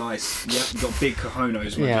 balls. Nice. Yep, you got big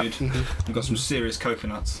cojones, my Yeah. dude. You've got some serious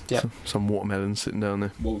coconuts. Yeah. Some watermelon sitting down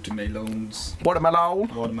there. Watermelons. Watermelon.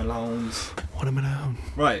 Watermelons. Watermelon.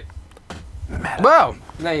 Right. Well,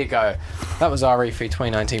 there you go. That was our E3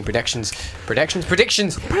 2019 predictions. Predictions. Who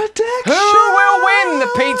will win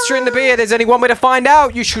the pizza and the beer? There's only one way to find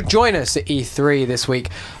out. You should join us at E3 this week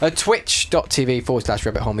at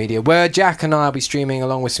twitch.tv/Rabbit Hole Media, where Jack and I will be streaming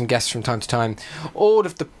along with some guests from time to time. All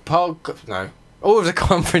of the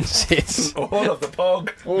conferences. All of the pog.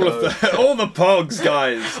 All the pogs,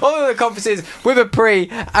 guys. All of the conferences with a pre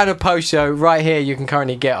and a post show right here. You can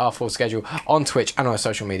currently get our full schedule on Twitch and on our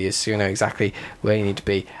social medias, so you know exactly where you need to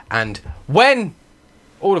be and when.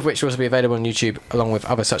 All of which will also be available on YouTube, along with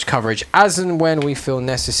other such coverage as and when we feel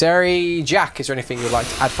necessary. Jack, is there anything you'd like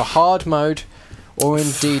to add for hard mode, or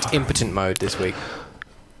indeed impotent mode this week?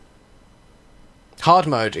 Hard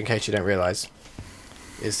mode, in case you don't realise,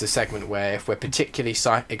 is the segment where if we're particularly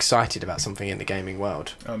excited about something in the gaming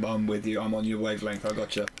world, I'm with you. I'm on your wavelength. I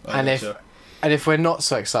gotcha. and if we're not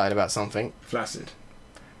so excited about something, flaccid,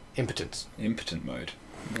 impotence. impotent mode.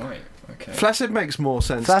 Right. Okay. Flaccid makes more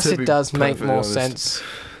sense. Flaccid does make perfectly more honest. sense,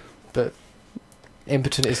 but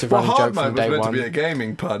impotent is the Well, wrong hard joke from mode was day meant one. to be a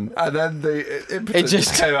gaming pun, and then the impotent just-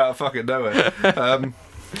 just came out of fucking nowhere.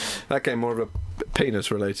 That came more of a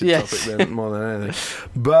penis-related Yes. topic than more than anything.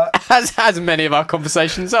 But as many of our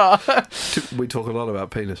conversations are. we talk a lot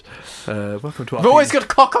about penis. Welcome to our We've always penis.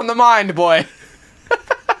 got a cock on the mind, boy.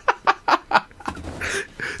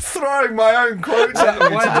 throwing my own quotes at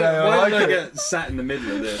me Why today. I why like did I it. get sat in the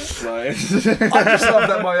middle of this? Like, I just love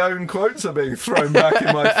that my own quotes are being thrown back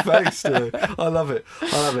in my face today. I love it.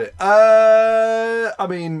 I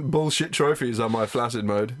mean, bullshit trophies are my flaccid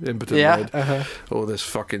mode, impotent Yeah. mode. All this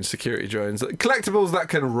fucking security drones. Collectibles that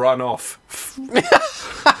can run off. do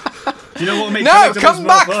you know what will make No, collectibles come more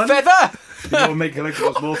back, fun? Feather! You know what will make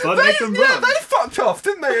collectibles more fun? Make them run. They fucked off,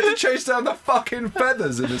 didn't they? Had to chase down the fucking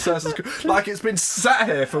feathers in Assassin's Creed. Like it's been sat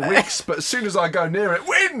here for weeks, but as soon as I go near it,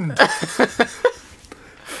 wind!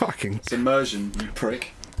 Fucking. It's immersion, you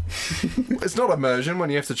prick. It's not immersion when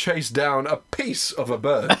you have to chase down a piece of a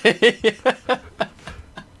bird. Yeah,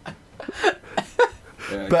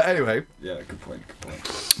 But anyway, good point.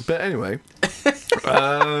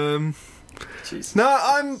 Jesus. no,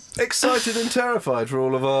 I'm excited and terrified for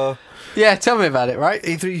all of our Yeah, tell me about it, right?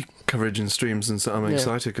 E3 coverage and streams and stuff. I'm Yeah.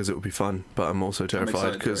 excited because it will be fun, but I'm also I'm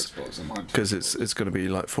terrified excited for Xbox, I'm hyped. because it's going to be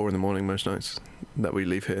like 4 a.m. most nights that we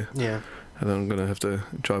leave here, Yeah. and then I'm going to have to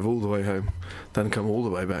drive all the way home, then come all the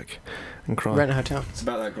way back and cry. Rent a hotel. It's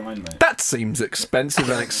about that grind, mate. That seems expensive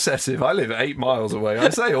and excessive. I live 8 miles away. I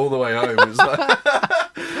say all the way home. It's like,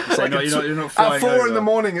 it's So like you're not flying at 4 in the over.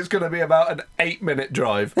 morning. It's going to be about an 8-minute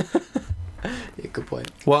drive. Yeah, good point.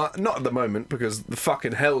 Well, not at the moment because the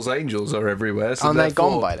fucking Hell's Angels are everywhere. So Aren't they therefore-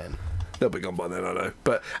 gone by then? They'll be gone by then, I know.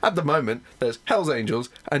 But at the moment, there's Hell's Angels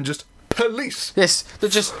and just police Yes, they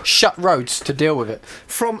just shut roads to deal with it.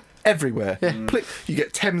 from everywhere. Yeah. You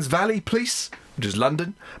get Thames Valley Police, which is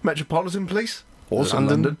London. Metropolitan Police, also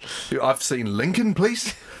London. London. I've seen Lincoln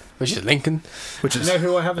Police, Which is Lincoln. which Do you is know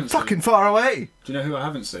who I haven't fucking seen? far away. Do you know who I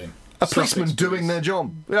haven't seen? A Sussex policeman doing police. their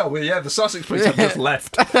job. Yeah, well, yeah, the Sussex police have just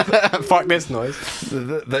left. Fuck this noise.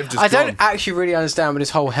 They've just I don't gone. actually really understand what this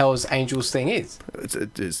whole Hell's Angels thing is.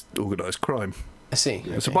 It's organised crime. I see.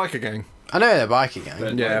 It's a Okay. biker gang. I know they're biking gang.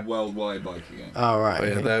 They're Yeah. like worldwide biking gang. Oh, right. But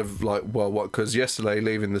yeah, okay. they're like, well, what? Because yesterday,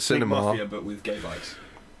 leaving the Big cinema, mafia, but with gay bikes.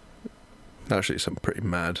 actually some pretty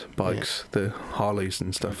mad bikes, the Harleys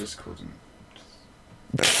and I stuff. just called them.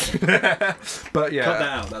 But yeah, Cut that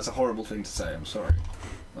out. That's a horrible thing to say. I'm sorry.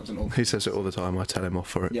 That was an awful. he says it all the time. I tell him off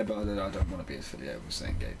for it. Yeah, but I don't want to be affiliated with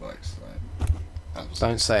saying gay bikes. Like, that was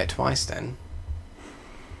Don't say it twice then.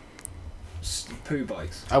 poo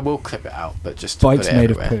bikes. I will clip it out, but just to Bikes put it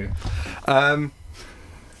made everywhere. of poo.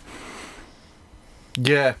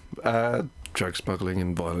 Yeah, drug smuggling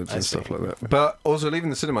and violence I and see. stuff like that. But also, leaving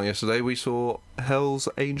the cinema yesterday, we saw Hell's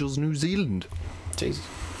Angels New Zealand. Jesus.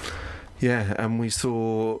 Yeah, and we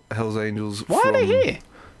saw Hell's Angels Why from are they here?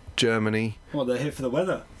 Germany. Well, they're here for the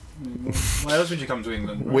weather. Why else would you come to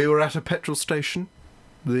England? Right? We were at a petrol station,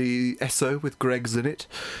 the Esso with Greggs in it.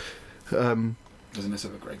 Doesn't this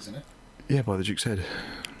have a Greggs in it? Yeah, by the Duke's Head.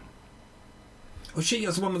 Oh shit,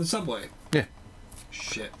 that's the one with the subway. Yeah.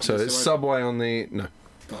 Shit. So it's Subway on the... No.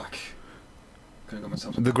 Fuck. Could have got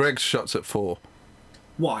myself. The Greggs shuts at 4.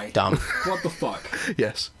 Why? Dumb. What the fuck?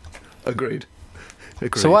 Yes. Agreed.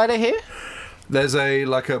 So why are they here? There's a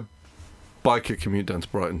biker commute down to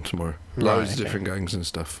Brighton tomorrow. Right, Loads of okay. different gangs and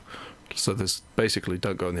stuff. So there's basically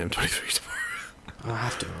don't go on the M23 tomorrow. I'll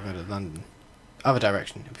have to. I'll go to London. Other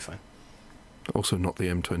direction. It'll be fine. Also not the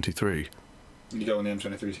M23. You go on the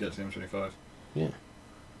M23 to get to the M25. Yeah.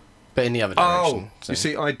 But in the other Oh, direction. so- you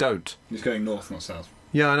see, I don't. He's going north, not south.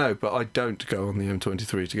 Yeah, I know, but I don't go on the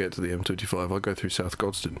M23 to get to the M25. I go through South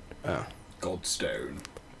Godston. Oh. Godstone.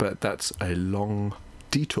 but that's a long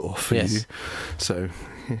detour for Yes. you. So,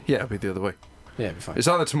 yeah, it'll be the other way. Yeah, it'll be fine. It's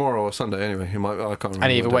either tomorrow or Sunday anyway. I can't remember.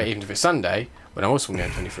 And either what way, day. even if it's Sunday, when I'm also going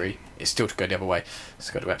to 23, it's still to go the other way. It's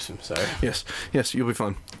to go to Epsom, so... Yes, you'll be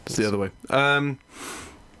fine. It's the other way.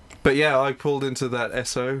 But yeah, I pulled into that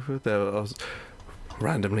SO. There was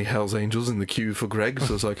randomly Hell's Angels in the queue for Greg. So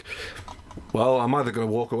I was like, well, I'm either going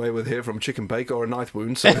to walk away with here from chicken bake or a knife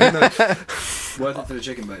wound. So who knows? Worth it for the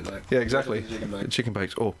chicken bake, though. Yeah, exactly. Worth it for the chicken bake. Chicken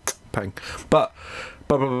bakes. Oh, pang. But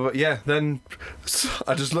yeah, then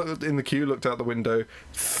I just looked in the queue, looked out the window.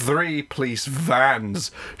 3 police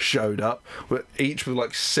vans showed up, each with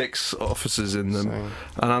like 6 officers in them, Same.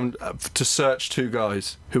 and I'm to search 2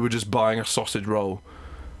 guys who were just buying a sausage roll.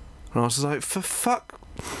 And I was like, for fuck.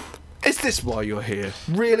 Is this why you're here?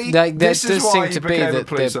 Really? There This does is why seem you to be became a that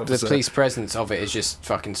police the officer? police presence of it is just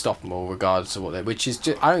fucking stop them all, regardless of what they... Which is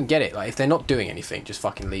just... I don't get it. Like, if they're not doing anything, just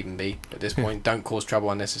fucking leave them be at this point. Don't cause trouble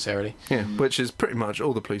unnecessarily. Yeah, which is pretty much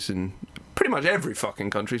all the police in pretty much every fucking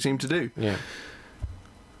country seem to do. Yeah.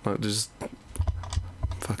 Like, just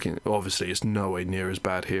fucking... Obviously, it's nowhere near as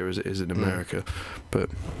bad here as it is in America, but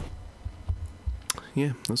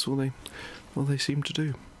yeah, that's all they seem to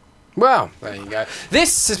do. Well, there you go.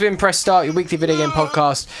 This has been Press Start, your weekly video game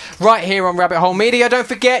podcast, right here on Rabbit Hole Media. Don't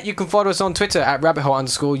forget, you can follow us on Twitter at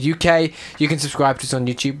rabbithole_UK. You can subscribe to us on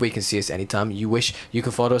YouTube, where you can see us anytime you wish. You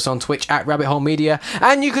can follow us on Twitch at Rabbit Hole Media.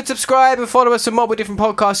 And you can subscribe and follow us on multiple different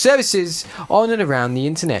podcast services on and around the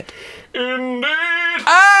internet. Indeed!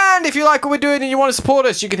 And if you like what we're doing and you want to support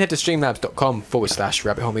us, you can head to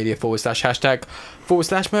streamlabs.com/Rabbit Hole Media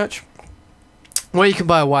 /hashtag/merch, where you can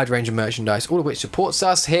buy a wide range of merchandise, all of which supports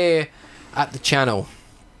us here at the channel.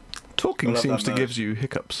 Talking I love seems that to give you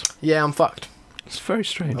hiccups. Yeah, I'm fucked. It's very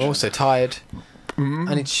strange. I'm also tired. Mm.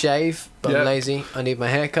 I need to shave, but Yeah. I'm lazy. I need my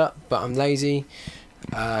haircut, but I'm lazy.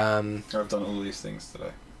 I've done all these things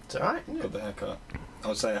today. It's alright. Got the haircut. I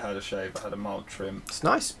would say I had a shave. I had a mild trim. It's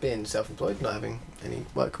nice being self-employed, not having any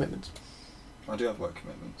work commitments. I do have work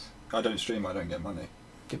commitments. I don't stream. I don't get money.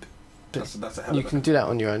 Yeah, That's a hell You of can do that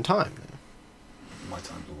on your own time. My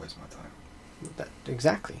time's always my time.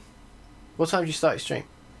 Exactly. What time do you start your stream?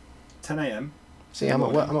 10 a.m. See, I'm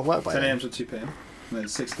at work by 10 then. a.m. to 2 p.m. And then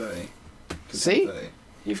 6:30. to See? 10:30.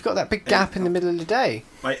 You've got that big gap in the middle of the day.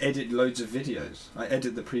 I edit loads of videos. I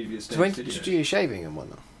edit the previous day's So when videos. did you do your shaving and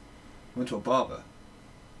whatnot? I went to a barber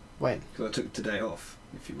When? because I took today off,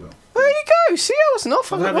 if you will. There you go. See, I wasn't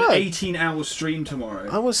off. I'm I'm at having an work. 18-hour stream tomorrow.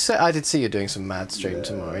 I did see you doing some mad stream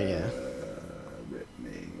tomorrow. Yeah. Rip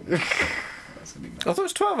me. That's gonna be mad. I thought it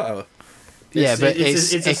was 12-hour. Yeah, but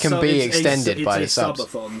It's a it can sub- be it's a- extended by the It's subs. a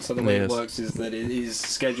subathon, so the way it Yes. works is that it is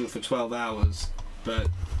scheduled for 12 hours, but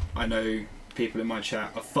I know people in my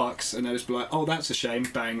chat are fucks, and they'll just be like, oh, that's a shame,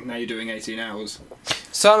 bang, now you're doing 18 hours.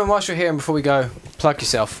 Simon, whilst you're here, and before we go, plug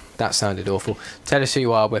yourself. That sounded awful. Tell us who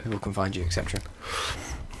you are, where people can find you, etc.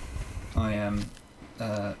 I am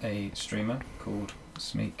a streamer called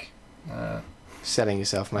Smeek. Selling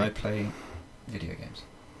yourself, I mate. play video games.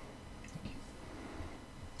 Thank you.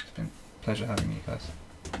 It's been a pleasure having you guys.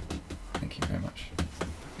 Thank you very much.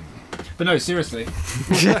 But no, seriously.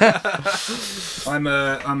 I'm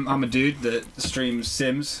a dude that streams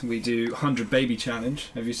Sims. We do 100 Baby Challenge.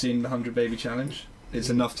 Have you seen the 100 Baby Challenge? It's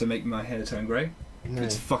enough to make my hair turn grey. No.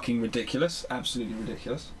 It's fucking ridiculous, absolutely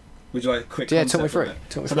ridiculous. Would you like a quick Yeah, concept talk me of through it? it.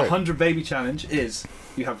 Talk me So through the it. 100 Baby Challenge is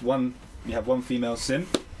you have one female Sim.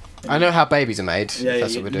 I know how babies are made. Yeah,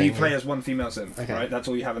 That's what we're doing. you play here. as one female Sim, Okay. right? That's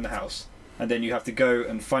all you have in the house. And then you have to go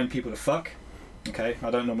and find people to fuck. Okay,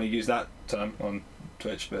 I don't normally use that term on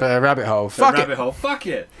Twitch, but But a rabbit hole. but Fuck rabbit it. hole, fuck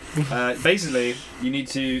it. Basically,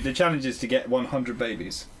 the challenge is to get 100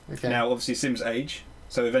 babies. Okay. Now, obviously, Sims age,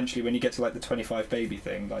 so eventually, when you get to like the 25 baby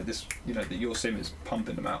thing, like this, that your Sim is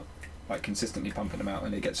pumping them out, like consistently pumping them out,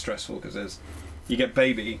 and it gets stressful because you get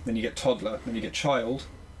baby, then you get toddler, then you get child,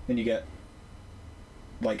 then you get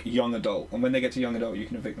like young adult, and when they get to young adult, you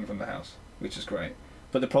can evict them from the house, which is great.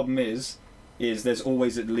 But the problem is there's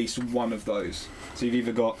always at least one of those. So you've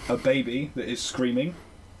either got a baby that is screaming,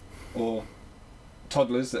 or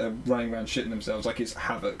toddlers that are running around shitting themselves, like it's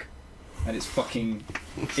havoc. And it's fucking...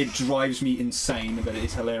 It drives me insane, but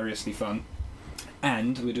it's hilariously fun.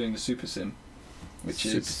 And we're doing the Super Sim, which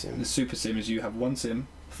Super is... Sim. The Super Sim is you have one Sim,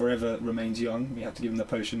 forever remains young, you have to give him the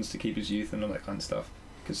potions to keep his youth and all that kind of stuff.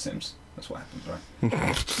 Because Sims, that's what happens, right?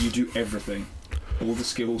 You do everything. All the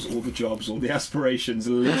skills, all the jobs, all the aspirations,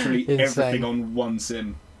 literally Insane. everything on one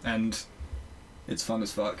Sim. And it's fun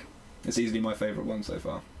as fuck. It's easily my favourite one so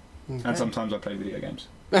far. Okay. And sometimes I play video games.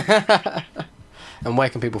 And where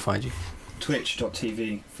can people find you?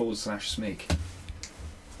 Twitch.tv/Smeek.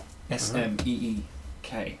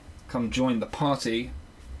 SMEEK. come join the party.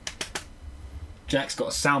 Jack's got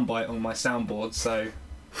a soundbite on my soundboard, so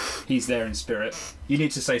he's there in spirit. You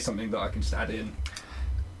need to say something that I can just add in.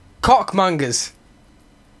 Cockmongers.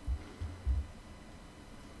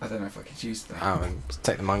 I don't know if I could use that. Oh,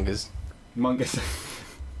 take the mongers. Mongers.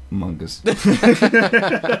 Mongers.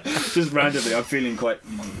 Just randomly, I'm feeling quite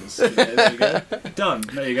mongers. There you go. Done.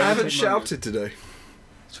 There you go. I haven't Take shouted today.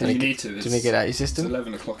 mongers. You need to. Do you need to get out of your It's system?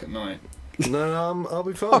 11 o'clock at night. No, I'll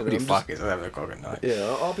be fine. Holy I'm fuck, it's 11 o'clock at night.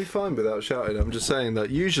 Yeah, I'll be fine without shouting. I'm just saying that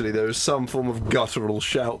usually there is some form of guttural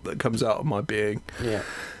shout that comes out of my being, Yeah.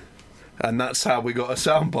 and that's how we got a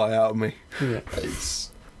soundbite out of me. Yeah.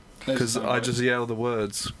 Because I just yell the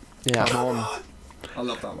words. Yeah. Come on. I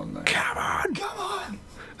love that one though. Come on. Come on!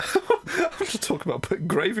 I'm just talking about putting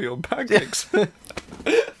gravy on pancakes.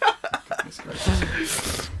 It's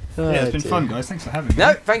great. Yeah, it's been fun, guys. Thanks for having me.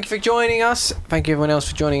 No, thank you for joining us. Thank you everyone else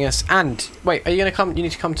for joining us. And wait, are you gonna come? You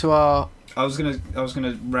need to come to our. I was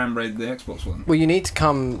gonna ram raid the Xbox one. Well, you need to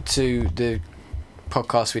come to the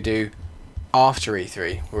podcast we do after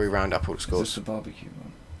E3, where we round up all the Is this scores. the barbecue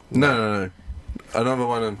one? No. Another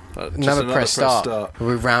one. Just Another press start, where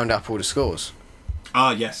we round up all the scores.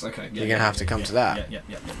 Ah, yes. Okay. Yeah, You're gonna have to come to that. Yeah.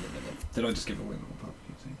 Did I just give away the whole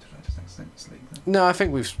barbecue thing? Did I just accidentally sleep? No, I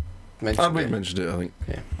think we've mentioned We it. mentioned it, I think.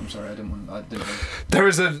 I'm sorry. I didn't want. There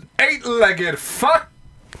is an 8-legged fuck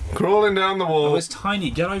crawling down the wall. Oh, it's tiny.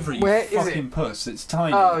 Get over it, you Where is fucking it? puss. It's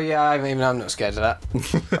tiny. Oh yeah, I'm not scared of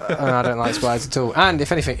that. I don't like spiders at all. And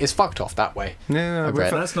if anything, it's fucked off that way. Yeah, I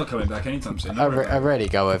read. That's not coming back anytime soon. I rarely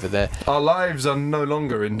go over there. our lives are no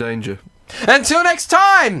longer in danger. Until next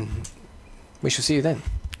time, we shall see you then.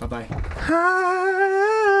 Bye bye.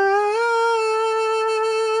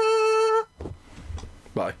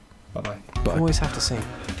 Bye. Bye bye. Bye. Always have to sing.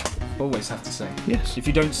 Always have to say. Yes. If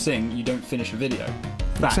you don't sing, you don't finish a video.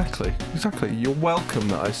 Fact. Exactly. You're welcome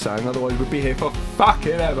that I sang, otherwise we'd be here for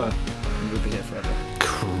fucking ever. We'll be here forever.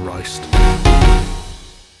 Christ.